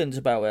your feelings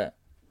about it.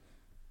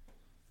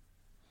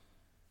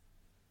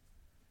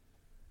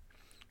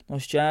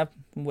 Nice jab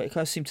from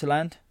Whittaker, seemed to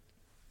land.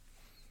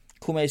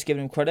 Cormier's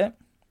giving him credit.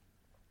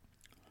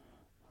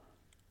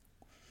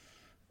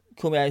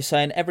 Cormier is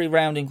saying every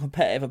round in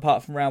competitive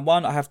apart from round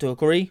 1. I have to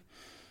agree.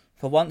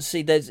 For once,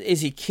 see,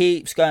 Izzy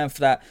keeps going for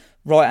that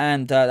right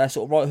hand, that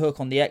sort of right hook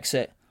on the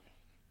exit.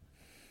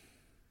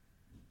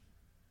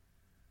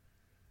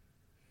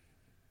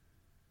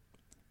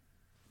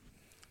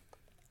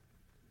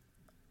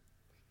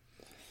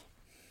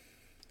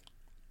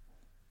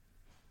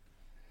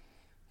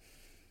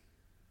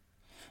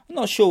 I'm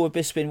not sure with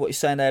Bisping what he's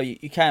saying there.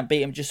 You can't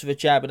beat him just with a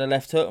jab and a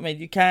left hook. I mean,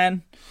 you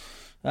can.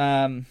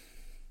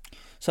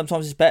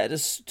 Sometimes it's better to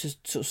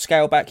sort of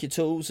scale back your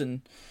tools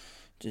and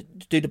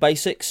do the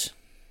basics,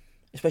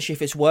 especially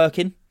if it's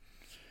working.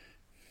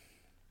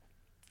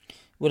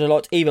 Would have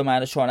liked either man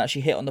to try and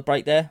actually hit on the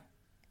break there.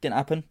 Didn't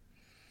happen.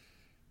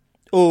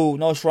 Oh,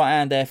 nice right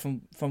hand there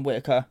from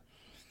Whittaker.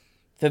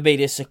 For me,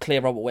 this is a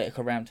clear Robert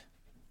Whittaker round.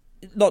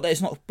 Not that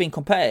it's not been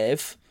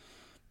competitive,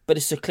 but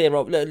it's a clear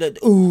up.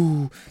 Look,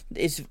 ooh,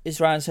 his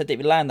right hand said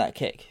didn't even land that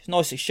kick. It's a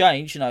nice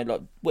exchange,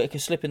 like Whittaker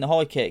slipping the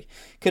high kick.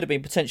 Could have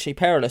been potentially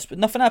perilous, but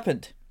nothing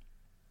happened.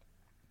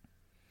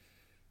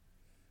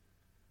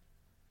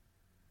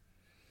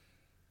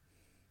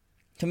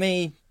 To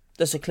me,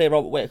 that's a clear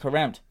Robert Whittaker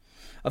round.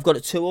 I've got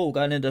it 2-2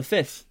 going into the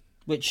 5th,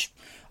 which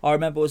I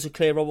remember was a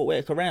clear Robert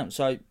Whittaker round.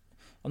 So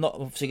I'm not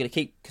obviously going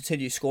to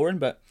continue scoring,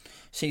 but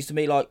it seems to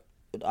me like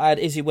I had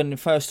Izzy winning the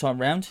first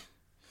time round.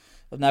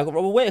 I've now got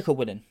Robert Whittaker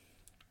winning.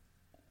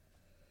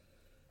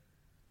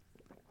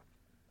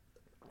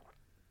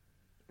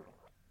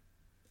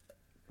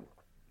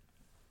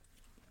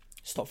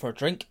 Stop for a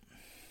drink.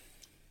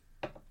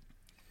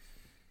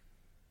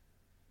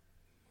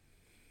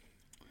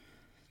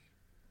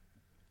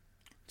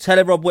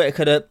 Telling Rob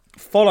Whittaker to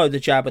follow the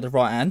jab with the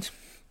right hand.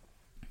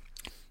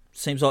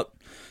 Seems like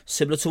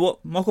similar to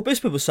what Michael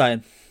Bisping was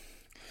saying.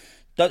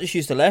 Don't just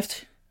use the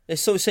left. They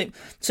sort of seem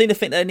to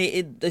think they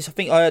need. I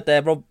think I heard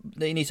there, Rob,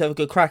 that he needs to have a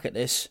good crack at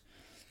this.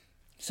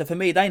 So for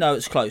me, they know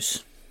it's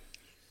close.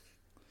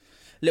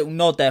 Little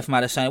nod there from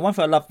Adesanya. One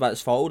thing I love about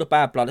this fight, all the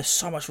bad blood. There's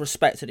so much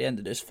respect at the end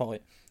of this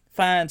fight.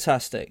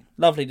 Fantastic.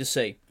 Lovely to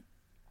see.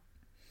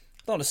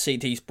 Don't want to see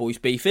these boys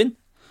beefing.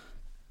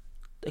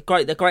 They're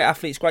great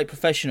athletes, great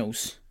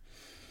professionals.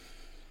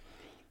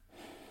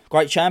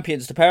 Great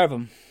champions, the pair of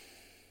them.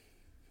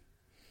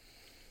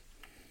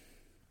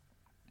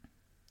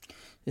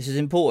 This is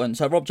important.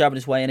 So Rob jabbing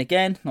his way in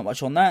again. Not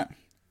much on that.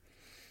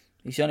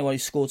 He's the only one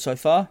who's scored so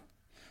far.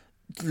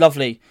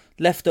 Lovely.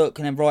 Left hook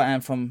and then right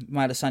hand from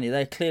Adesanya.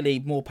 They're clearly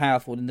more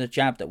powerful than the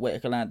jab that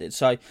Whittaker landed.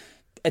 So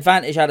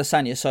advantage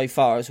Adesanya so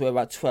far as we're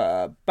about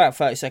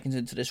 30 seconds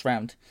into this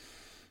round.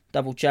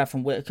 Double jab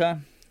from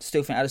Whittaker.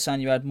 Still think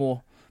Adesanya had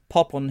more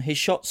pop on his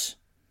shots.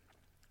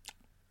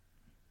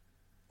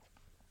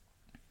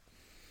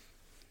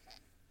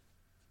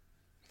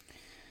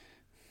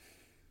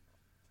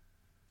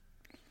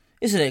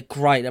 Isn't it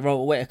great that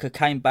Robert Whittaker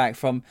came back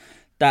from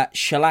that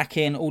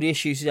shellacking, all the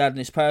issues he had in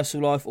his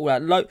personal life, all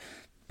that low...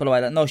 By the way,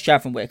 that nice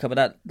jab from Whittaker,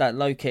 but that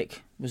low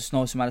kick was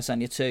nice from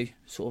Adesanya too.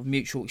 Sort of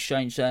mutual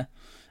exchange there.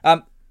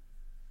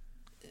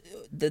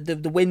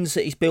 The wins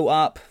that he's built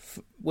up,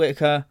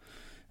 Whittaker,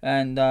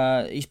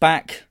 and he's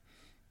back,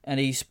 and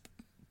he's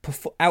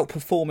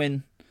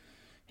outperforming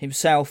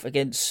himself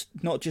against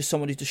not just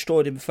someone who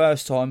destroyed him the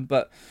first time,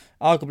 but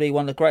arguably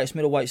one of the greatest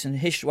middleweights in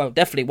history. Well,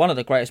 definitely one of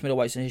the greatest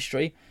middleweights in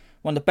history.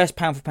 One of the best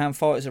pound-for-pound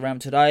fighters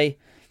around today.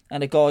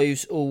 And a guy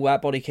who's... Oh,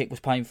 that body kick was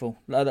painful.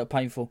 That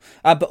painful.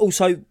 But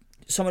also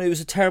someone who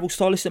was a terrible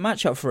stylistic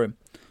matchup for him.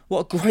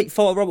 What a great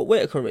fighter Robert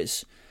Whittaker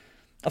is.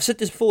 I've said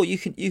this before. You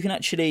can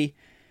actually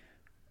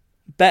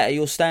better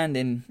your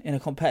standing in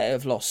a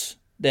competitive loss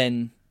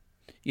than,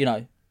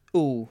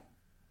 oh,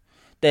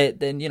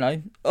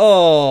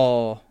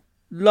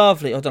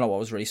 lovely. I don't know what I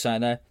was really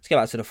saying there. Let's get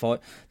back to the fight.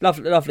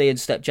 Lovely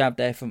in-step jab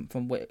there from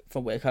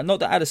Whittaker.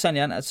 Not that Adesanya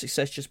hadn't had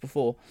success just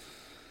before.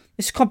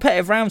 It's a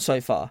competitive round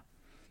so far.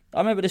 I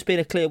remember this being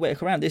a clear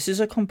Whittaker round. This is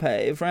a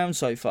competitive round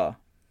so far.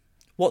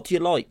 What do you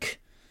like?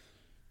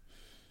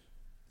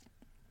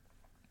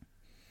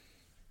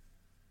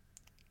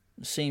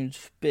 Seemed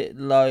a bit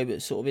low,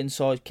 but sort of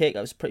inside kick.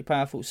 That was pretty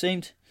powerful, it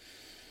seemed.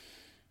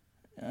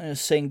 A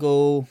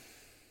single.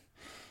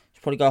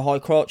 Should probably go high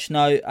crotch.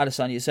 No,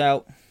 Adesanya's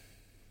out.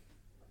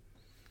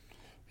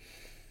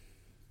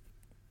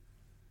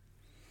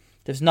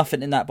 There's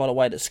nothing in that, by the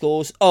way, that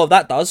scores. Oh,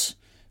 that does.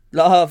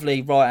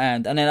 Lovely right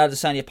hand. And then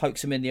Adesanya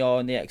pokes him in the eye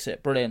on the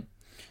exit. Brilliant.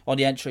 On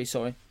the entry,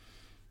 sorry.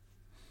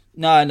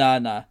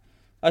 No.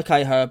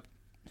 Okay, Herb.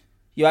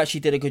 You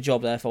actually did a good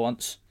job there for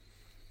once.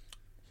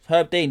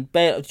 Herb Dean. Do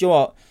you know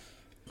what?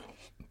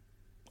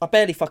 I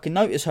barely fucking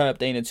noticed Herb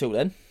Dean until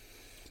then.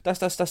 That's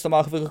the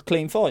mark of a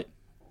clean fight.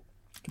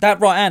 That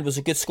right hand was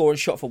a good scoring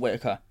shot for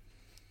Whittaker.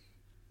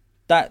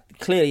 That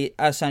clearly,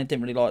 Adesanya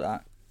didn't really like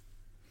that.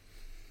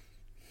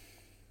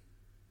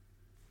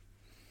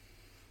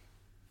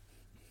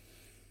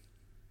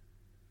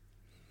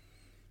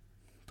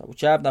 Double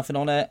jab, nothing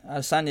on it.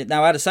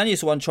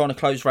 Adesanya's the one trying to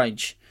close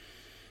range.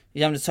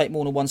 He's having to take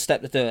more than one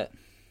step to do it.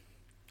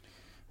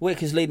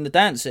 Whittaker's leading the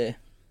dance here.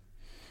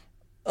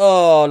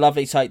 Oh,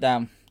 lovely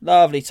takedown.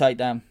 Lovely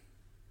takedown.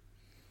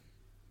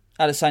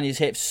 Adesanya's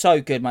hips,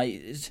 so good,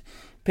 mate.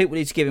 People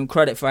need to give him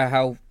credit for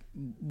how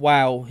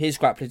wow his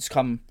grappling's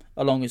come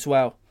along as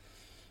well.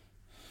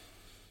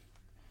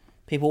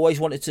 People always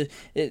wanted to...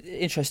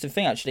 Interesting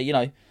thing, actually, you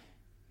know.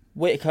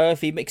 Whittaker,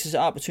 if he mixes it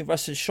up between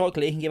wrestling and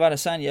striking, he can give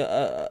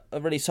Adesanya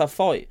a really tough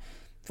fight.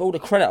 For all the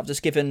credit I've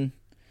just given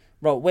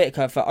Robert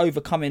Whittaker for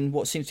overcoming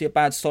what seems to be a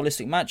bad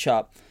stylistic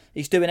matchup,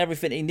 he's doing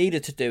everything he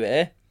needed to do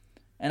here.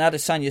 And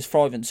Adesanya's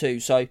thriving too.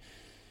 So,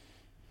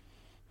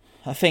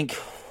 I think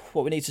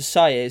what we need to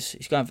say is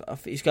he's going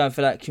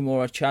for that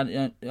Kimura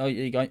challenge. Oh, there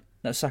you go.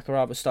 That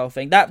Sakuraba style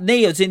thing. That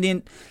knee was in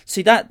the...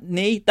 See, that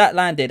knee, that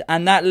landed.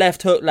 And that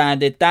left hook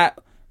landed. That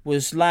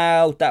was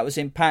loud. That was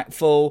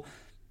impactful.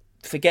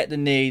 Forget the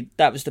knee.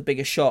 That was the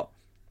biggest shot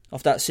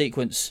of that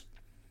sequence.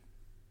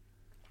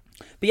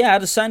 But yeah,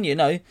 Adesanya, you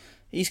know,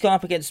 he's gone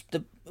up against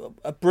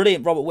a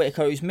brilliant Robert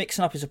Whittaker who's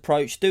mixing up his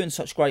approach, doing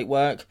such great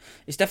work.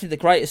 It's definitely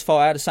the greatest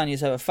fight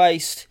Adesanya's ever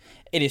faced.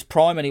 In his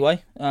prime,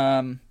 anyway.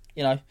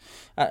 You know,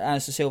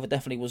 Anderson Silva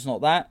definitely was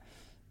not that.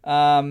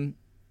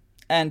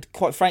 And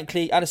quite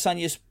frankly,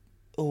 Adesanya's...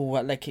 Oh,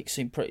 that leg kick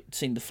seemed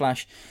the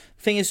flash.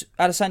 Thing is,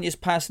 Adesanya's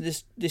passing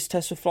this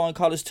test with flying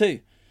colours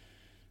too.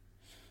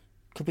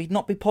 Could we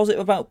not be positive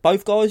about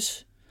both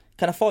guys?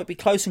 Can a fight be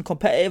close and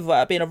competitive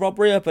without being a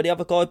robbery, but the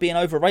other guy being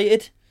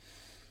overrated?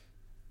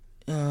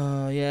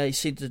 Yeah, he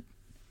seemed to...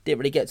 Didn't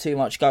really get too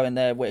much going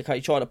there. Whittaker,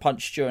 he tried to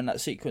punch during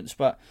that sequence,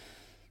 but...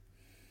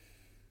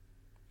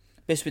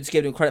 Bisping's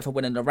giving him credit for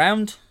winning the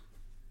round.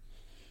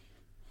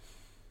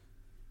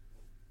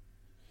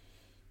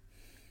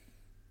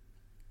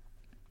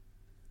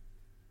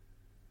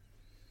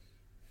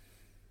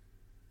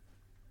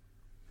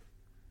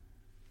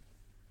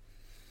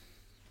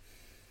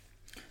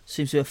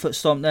 Seems to be a foot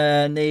stomp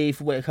there, knee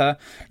for Whittaker.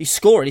 He's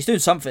scoring, he's doing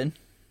something.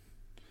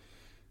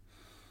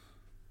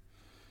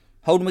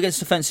 Holding him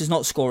against the fence is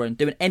not scoring,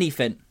 doing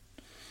anything.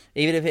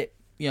 Even if it,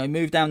 you know,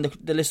 moved down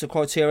the list of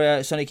criteria,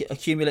 it's only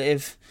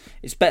accumulative.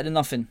 It's better than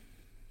nothing.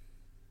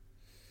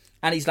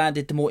 And he's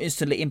landed the more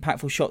instantly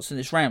impactful shots in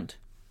this round.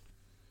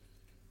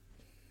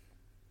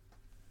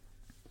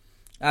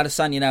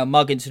 Adesanya now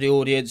mugging to the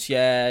audience.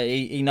 Yeah,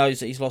 he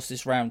knows that he's lost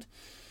this round.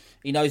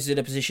 He knows he's in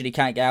a position he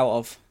can't get out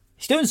of.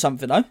 He's doing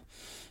something though.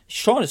 He's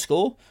trying to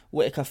score.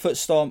 Whittaker foot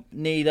stomp,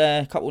 knee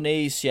there, couple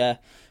knees, yeah.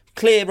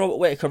 Clear Robert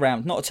Whittaker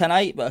round. Not a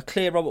 10-8, but a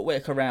clear Robert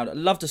Whittaker round. I'd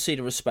love to see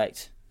the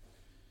respect.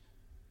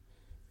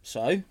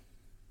 So,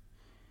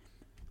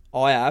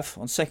 I have,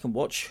 on second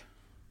watch,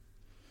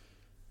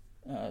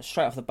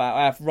 straight off the bat,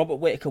 I have Robert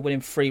Whittaker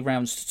winning 3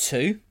 rounds to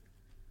 2.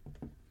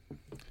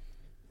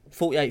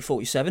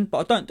 48-47, but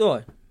I don't, do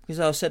I? Because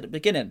as I said at the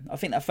beginning, I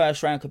think that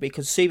first round could be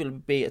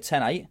conceivably be a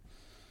 10-8.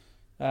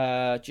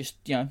 Just,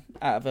 you know,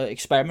 out of an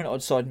experiment, I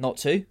decided not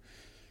to.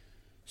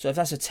 So if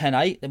that's a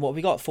 10-8, then what have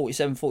we got?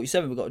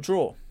 47-47, we've got a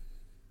draw.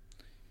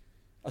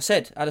 I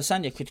said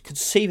Adesanya could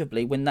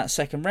conceivably win that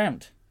second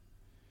round.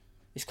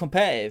 It's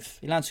competitive.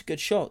 He lands some good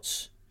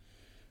shots.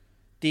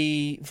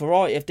 The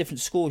variety of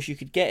different scores you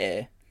could get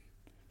here,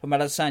 from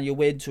Adesanya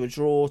win to a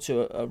draw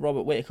to a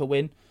Robert Whittaker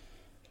win,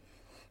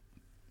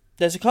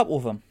 there's a couple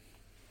of them.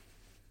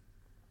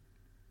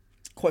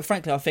 Quite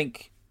frankly, I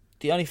think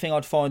the only thing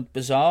I'd find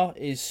bizarre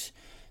is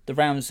the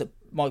rounds that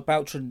Mike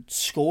Beltran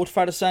scored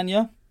for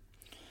Adesanya.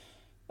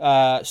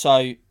 So,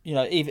 you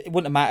know, it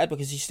wouldn't have mattered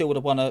because he still would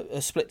have won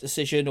a split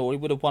decision, or he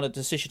would have won a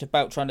decision to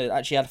Beltran that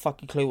actually had a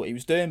fucking clue what he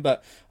was doing.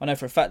 But I know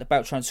for a fact that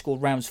Beltran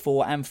scored rounds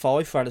 4 and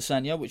 5 for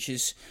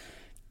Adesanya,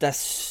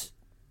 that's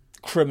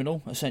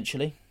criminal,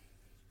 essentially.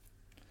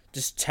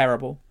 Just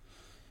terrible.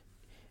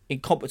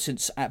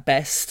 Incompetence at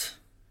best.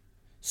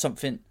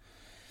 Something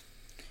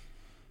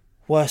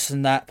worse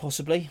than that,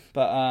 possibly.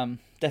 But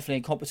definitely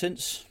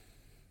incompetence.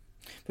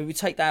 But we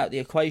take that out of the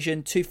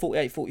equation. 2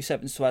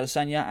 48-47s to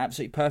Adesanya.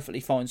 Absolutely perfectly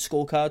fine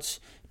scorecards.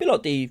 A bit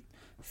like the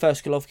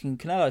first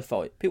Golovkin-Canelo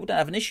fight. People don't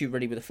have an issue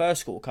really with the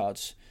first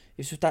scorecards.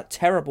 It's with that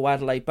terrible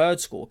Adelaide Bird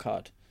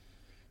scorecard.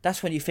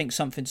 That's when you think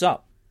something's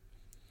up.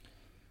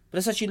 But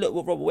let's actually look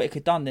what Robert Whittaker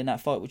done in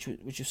that fight, which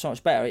was so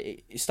much better.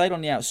 He stayed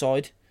on the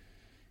outside.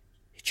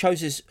 He chose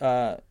his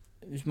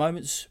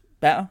moments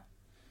better.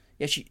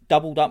 He actually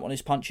doubled up on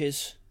his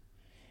punches.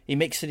 He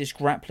mixed in his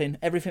grappling.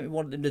 Everything we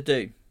wanted him to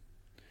do.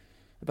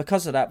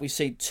 Because of that, we've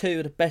seen 2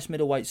 of the best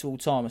middleweights of all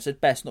time. I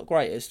said best, not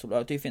greatest.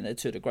 I do think they're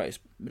 2 of the greatest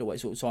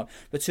middleweights of all time.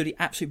 But 2 of the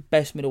absolute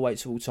best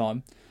middleweights of all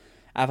time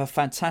have a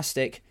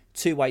fantastic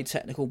 2-way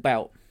technical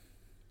bout.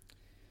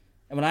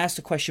 And when I ask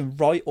the question,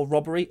 right or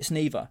robbery, it's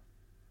neither.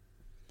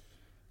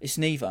 It's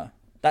neither.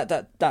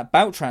 That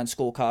Beltran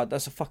scorecard,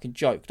 that's a fucking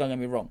joke, don't get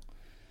me wrong.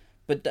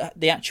 But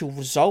the actual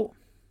result,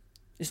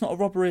 it's not a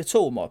robbery at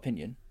all, in my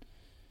opinion.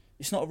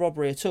 It's not a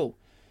robbery at all.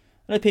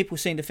 I know people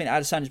seem to think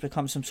Adesanya's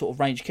become some sort of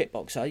range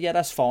kickboxer. Yeah,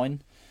 that's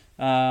fine.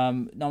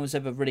 No one's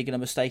ever really going to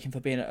mistake him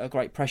for being a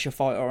great pressure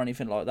fighter or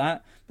anything like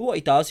that. But what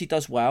he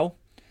does well.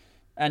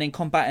 And in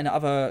combating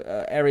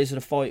other areas of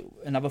the fight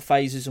and other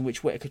phases in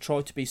which Whittaker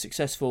tried to be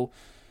successful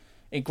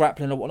in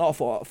grappling and whatnot, I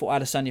thought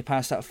Adesanya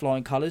passed out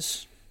flying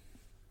colours.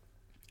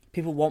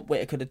 People want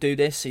Whittaker to do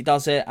this. He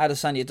does it.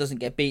 Adesanya doesn't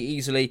get beat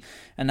easily.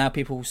 And now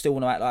people still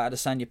want to act like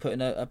Adesanya put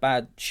in a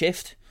bad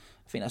shift.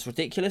 I think that's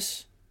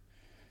ridiculous.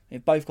 I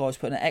mean, both guys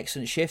put in an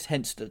excellent shift,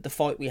 hence the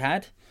fight we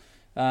had.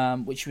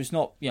 Which was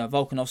not,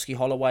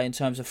 Volkanovski-Holloway in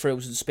terms of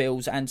frills and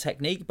spills and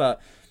technique,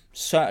 but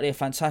certainly a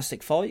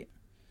fantastic fight.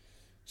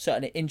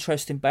 Certainly an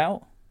interesting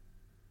bout.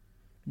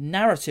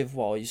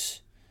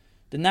 Narrative-wise,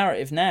 the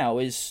narrative now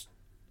is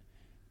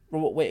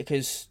Robert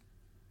Whittaker's,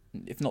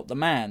 if not the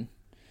man,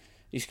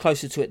 he's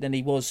closer to it than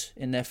he was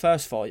in their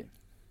first fight.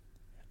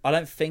 I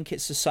don't think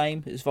it's the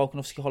same as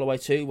Volkanovski-Holloway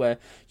 2, where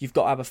you've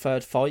got to have a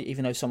third fight,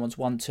 even though someone's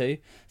won 2.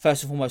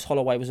 First and foremost,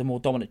 Holloway was a more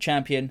dominant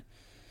champion.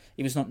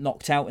 He was not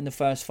knocked out in the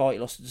first fight, he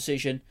lost the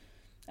decision.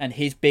 And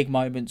his big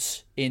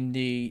moments in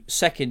the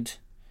second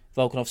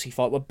Volkanovski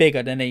fight were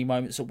bigger than any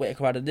moments that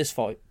Whittaker had in this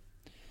fight.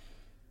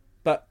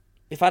 But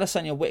if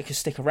Adesanya and Whittaker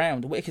stick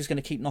around, Whittaker's going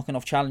to keep knocking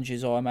off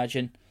challenges, I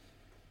imagine.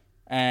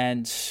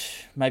 And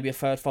maybe a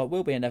third fight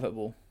will be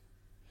inevitable.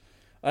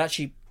 I'd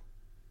actually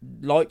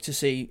like to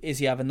see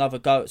Izzy have another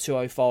go at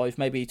 205.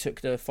 Maybe he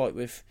took the fight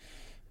with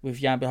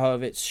Jan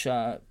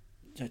Blachowicz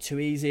too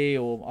easy,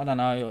 or I don't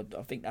know.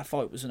 I think that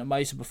fight was an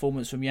amazing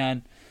performance from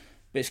Jan.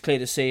 But it's clear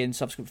to see in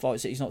subsequent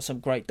fights that he's not some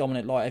great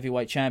dominant light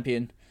heavyweight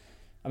champion.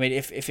 I mean,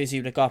 if Izzy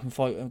would have gone up and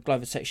fight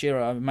Glover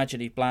Teixeira, I imagine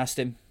he'd blast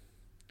him.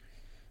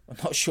 I'm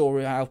not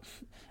sure how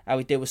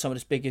he deal with someone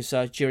as big as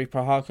Jiri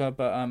Prochazka,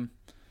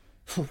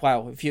 but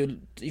wow, if you're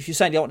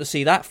saying you want to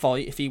see that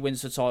fight if he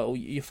wins the title,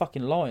 you're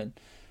fucking lying.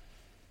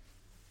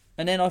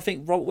 And then I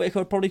think Robert Whittaker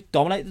would probably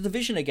dominate the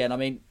division again. I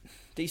mean,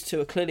 these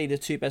two are clearly the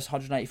two best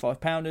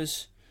 185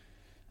 pounders.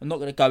 I'm not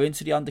going to go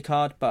into the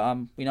undercard, but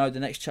we know the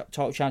next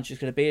title challenge is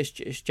going to be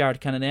is Jared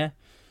Cannonier,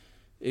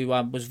 who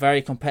was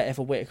very competitive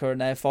for Whittaker in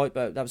their fight,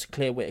 but that was a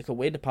clear Whittaker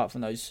win, apart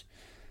from those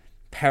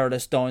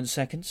perilous dying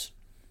seconds.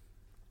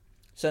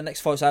 So the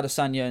next fight's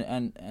Adesanya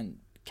and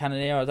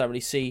Cannonier. I don't really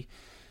see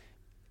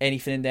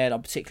anything in there that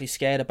I'm particularly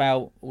scared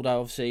about,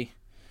 although obviously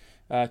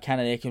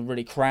Cannonier can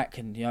really crack,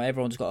 and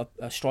everyone's got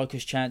a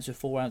striker's chance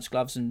with 4-ounce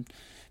gloves and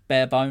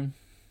bare bone.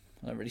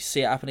 I don't really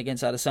see it happen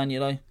against Adesanya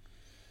though.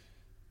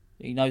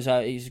 He knows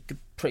he's a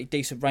pretty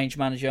decent range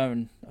manager,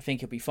 and I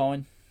think he'll be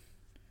fine.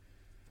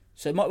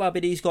 So it might well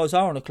be these guys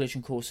are on a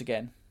collision course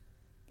again.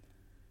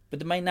 But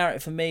the main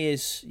narrative for me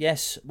is,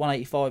 yes,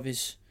 185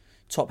 is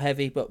top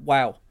heavy, but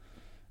wow,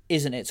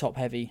 isn't it top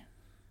heavy?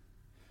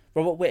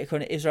 Robert Whittaker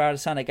and Israel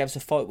Adesanya gave us a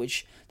fight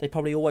which they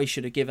probably always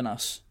should have given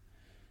us.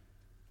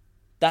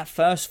 That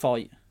first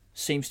fight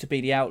seems to be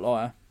the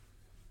outlier.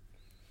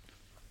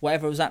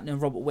 Whatever was happening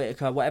with Robert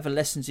Whittaker, whatever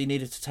lessons he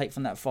needed to take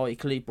from that fight, he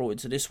clearly brought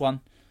into this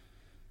one.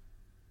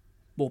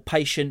 More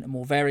patient and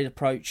more varied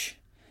approach.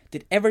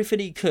 Did everything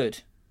he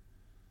could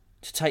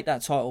to take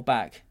that title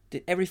back.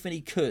 Did everything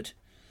he could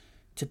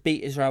to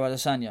beat Israel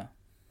Adesanya.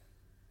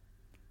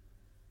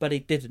 But he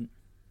didn't.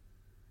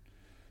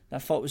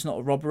 That fight was not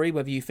a robbery,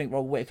 whether you think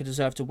Robert Whittaker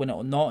deserved to win it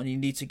or not, and you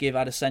need to give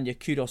Adesanya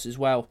kudos as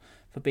well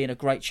for being a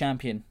great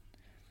champion.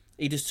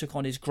 He just took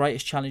on his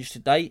greatest challenge to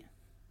date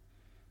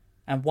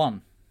and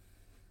won.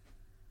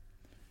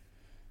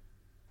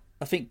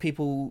 I think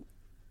people...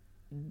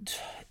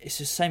 It's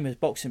the same as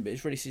boxing, but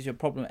it's really seems to be a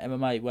problem at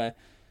MMA where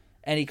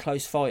any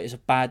close fight is a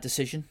bad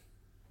decision.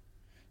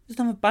 There's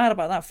nothing bad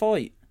about that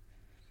fight.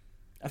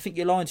 I think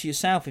you're lying to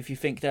yourself if you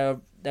think there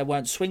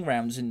weren't swing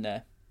rounds in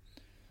there.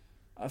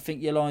 I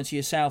think you're lying to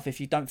yourself if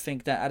you don't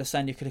think that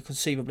Adesanya could have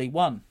conceivably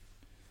won.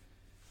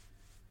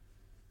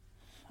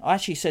 I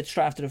actually said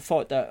straight after the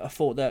fight that I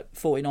thought that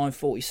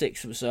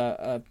 49-46 was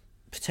a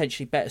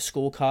potentially better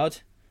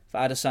scorecard for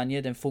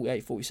Adesanya than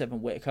 48-47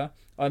 Whittaker.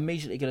 I'm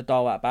immediately going to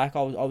dial that back.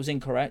 I was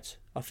incorrect.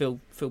 I feel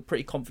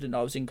pretty confident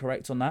I was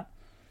incorrect on that.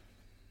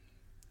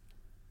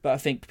 But I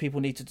think people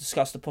need to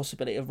discuss the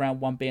possibility of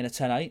round 1 being a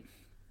 10-8.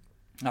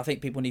 I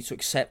think people need to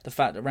accept the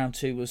fact that round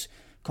 2 was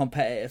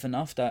competitive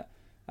enough that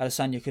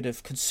Adesanya could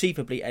have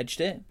conceivably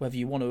edged it, whether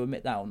you want to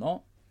admit that or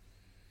not.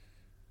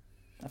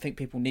 I think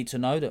people need to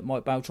know that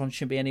Mike Beltran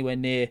shouldn't be anywhere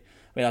near...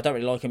 I mean, I don't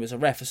really like him as a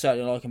ref. I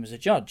certainly like him as a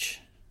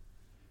judge.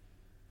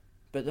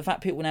 But the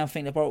fact people now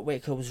think that Robert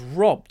Whittaker was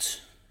robbed...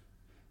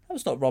 That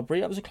was not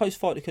robbery. That was a close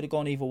fight that could have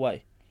gone either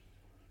way.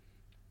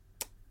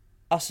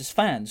 Us as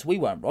fans, we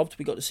weren't robbed.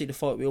 We got to see the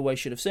fight we always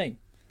should have seen.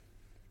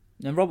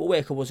 And Robert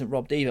Whittaker wasn't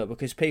robbed either,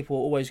 because people are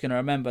always going to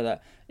remember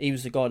that he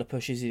was the guy that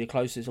pushes the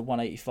closest at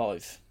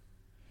 185.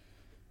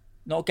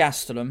 Not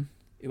Gastelum,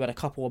 who had a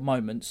couple of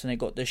moments and then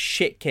got the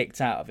shit kicked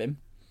out of him.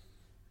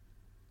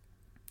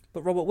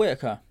 But Robert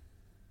Whittaker.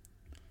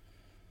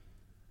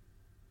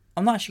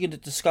 I'm not actually going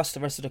to discuss the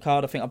rest of the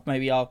card. I think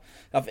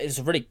it's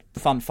a really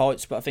fun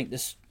fights, but I think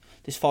this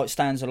fight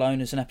stands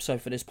alone as an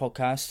episode for this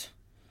podcast.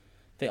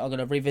 I think I'm going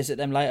to revisit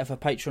them later for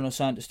Patreon or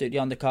something to do the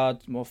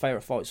undercard. More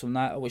favourite fights from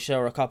that. I wish there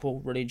were a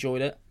couple. Really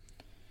enjoyed it.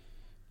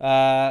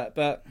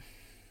 But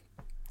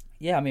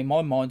yeah, I mean,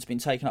 my mind's been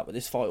taken up with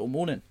this fight all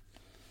morning.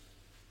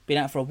 Been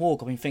out for a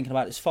walk. I've been thinking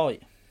about this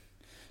fight.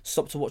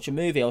 stopped to watch a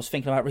movie. I was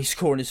thinking about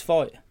rescoring this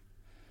fight.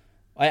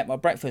 I ate my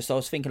breakfast. I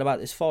was thinking about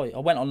this fight. I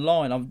went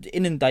online. I'm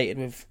inundated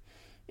with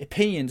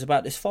opinions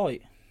about this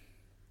fight.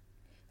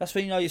 That's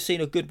when you know you've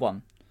seen a good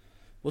one.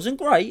 Wasn't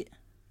great,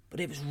 but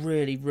it was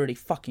really, really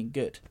fucking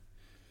good.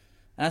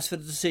 And as for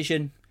the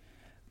decision,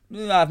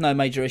 I have no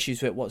major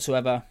issues with it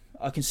whatsoever.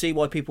 I can see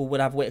why people would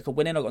have Whittaker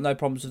winning. I've got no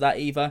problems with that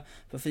either.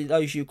 But for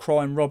those of you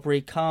crying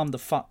robbery, calm the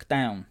fuck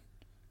down.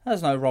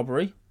 There's no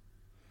robbery.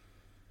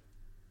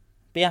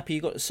 Be happy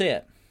you got to see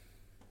it.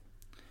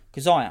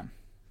 Because I am.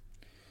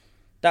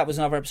 That was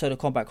another episode of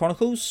Combat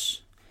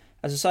Chronicles.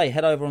 As I say,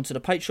 head over onto the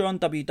Patreon,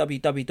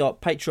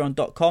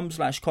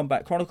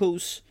 www.patreon.com/Combat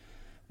Chronicles,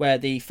 where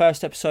the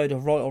first episode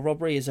of Right or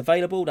Robbery is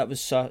available. That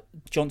was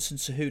Johnson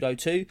Cejudo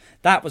 2.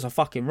 That was a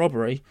fucking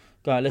robbery.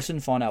 Go and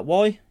listen, find out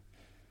why.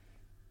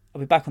 I'll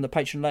be back on the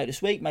Patreon later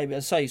this week. Maybe,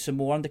 as I say, some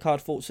more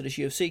undercard thoughts of this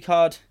UFC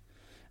card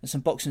and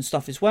some boxing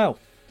stuff as well.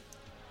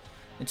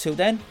 Until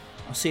then,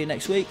 I'll see you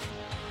next week.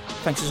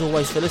 Thanks as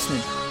always for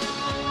listening.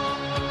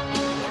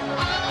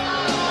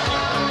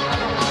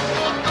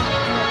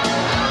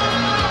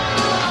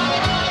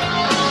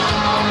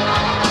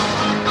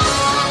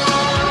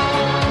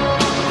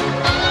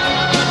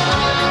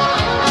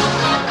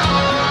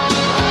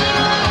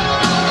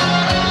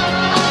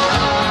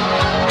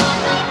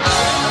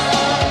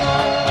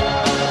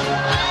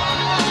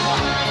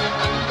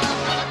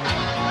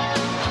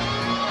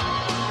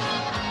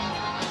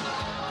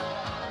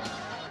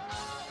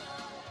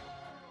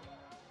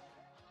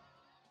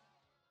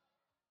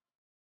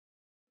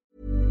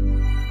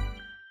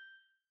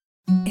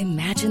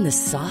 Imagine the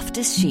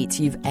softest sheets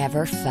you've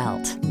ever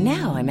felt.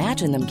 Now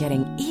imagine them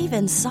getting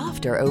even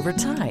softer over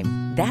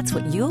time. That's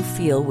what you'll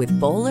feel with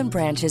Boll &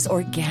 Branch's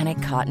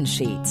organic cotton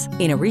sheets.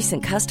 In a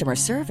recent customer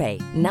survey,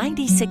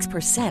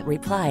 96%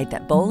 replied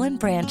that Boll &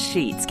 Branch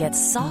sheets get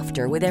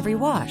softer with every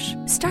wash.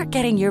 Start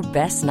getting your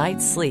best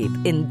night's sleep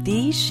in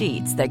these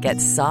sheets that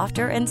get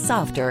softer and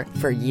softer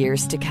for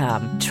years to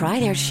come. Try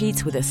their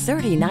sheets with a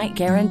 30-night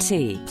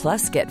guarantee.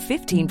 Plus, get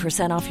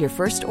 15% off your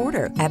first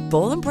order at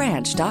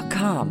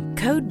bollandbranch.com.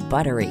 Code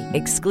BUTTERY.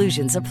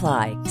 Exclusions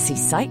apply. See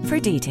site for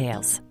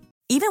details.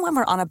 Even when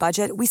we're on a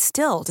budget, we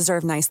still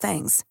deserve nice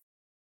things.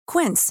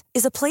 Quince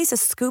is a place to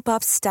scoop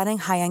up stunning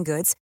high-end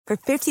goods for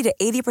 50 to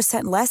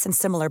 80% less than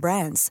similar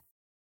brands.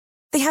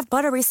 They have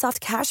buttery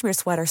soft cashmere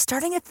sweaters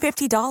starting at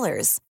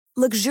 $50,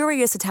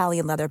 luxurious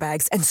Italian leather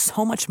bags, and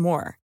so much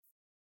more.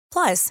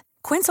 Plus,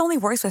 Quince only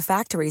works with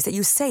factories that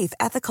use safe,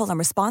 ethical, and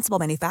responsible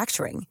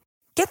manufacturing.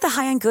 Get the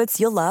high-end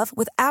goods you'll love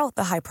without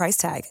the high price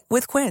tag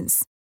with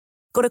Quince.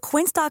 Go to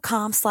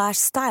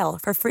quince.com/style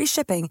for free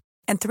shipping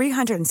and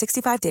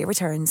 365-day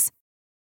returns.